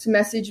to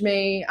message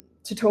me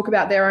to talk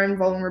about their own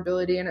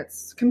vulnerability, and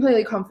it's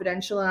completely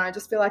confidential, and I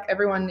just feel like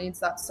everyone needs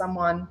that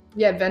someone,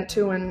 vent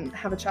to and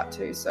have a chat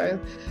to. So,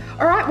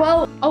 all right,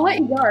 well, I'll let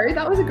you go.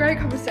 That was a great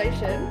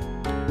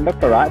conversation.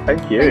 That's all right.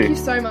 Thank you. Thank you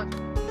so much.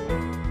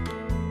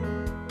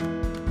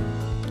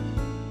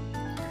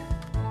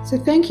 So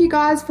thank you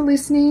guys for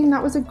listening.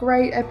 That was a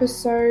great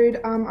episode.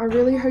 I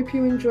really hope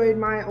you enjoyed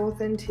my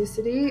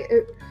authenticity.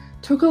 It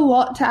took a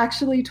lot to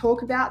actually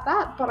talk about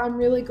that, but I'm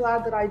really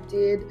glad that I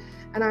did.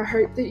 And I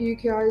hope that you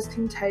guys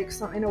can take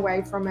something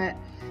away from it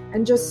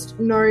and just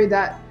know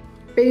that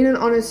being an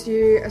honest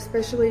you,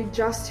 especially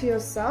just to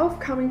yourself,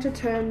 coming to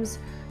terms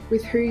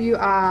with who you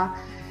are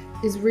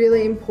is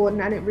really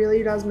important, and it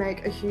really does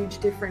make a huge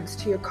difference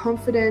to your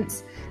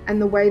confidence and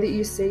the way that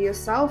you see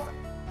yourself.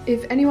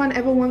 If anyone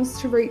ever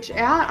wants to reach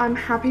out, I'm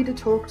happy to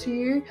talk to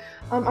you.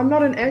 I'm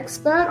not an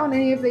expert on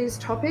any of these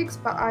topics,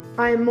 but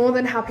I am more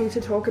than happy to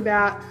talk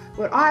about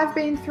what I've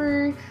been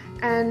through,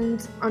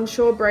 and I'm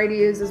sure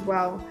Brady is as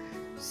well.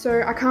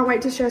 So I can't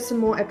wait to share some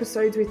more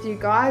episodes with you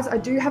guys. I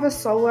do have a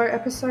solo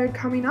episode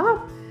coming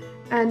up,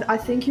 and I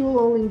think you will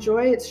all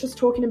enjoy. It's just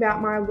talking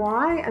about my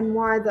why and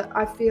why that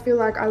I feel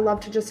like I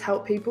love to just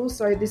help people.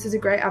 So this is a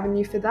great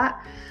avenue for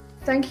that.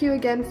 Thank you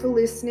again for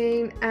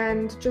listening,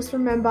 and just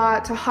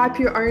remember to hype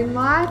your own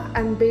life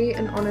and be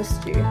an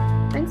honest you.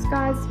 Thanks,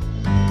 guys.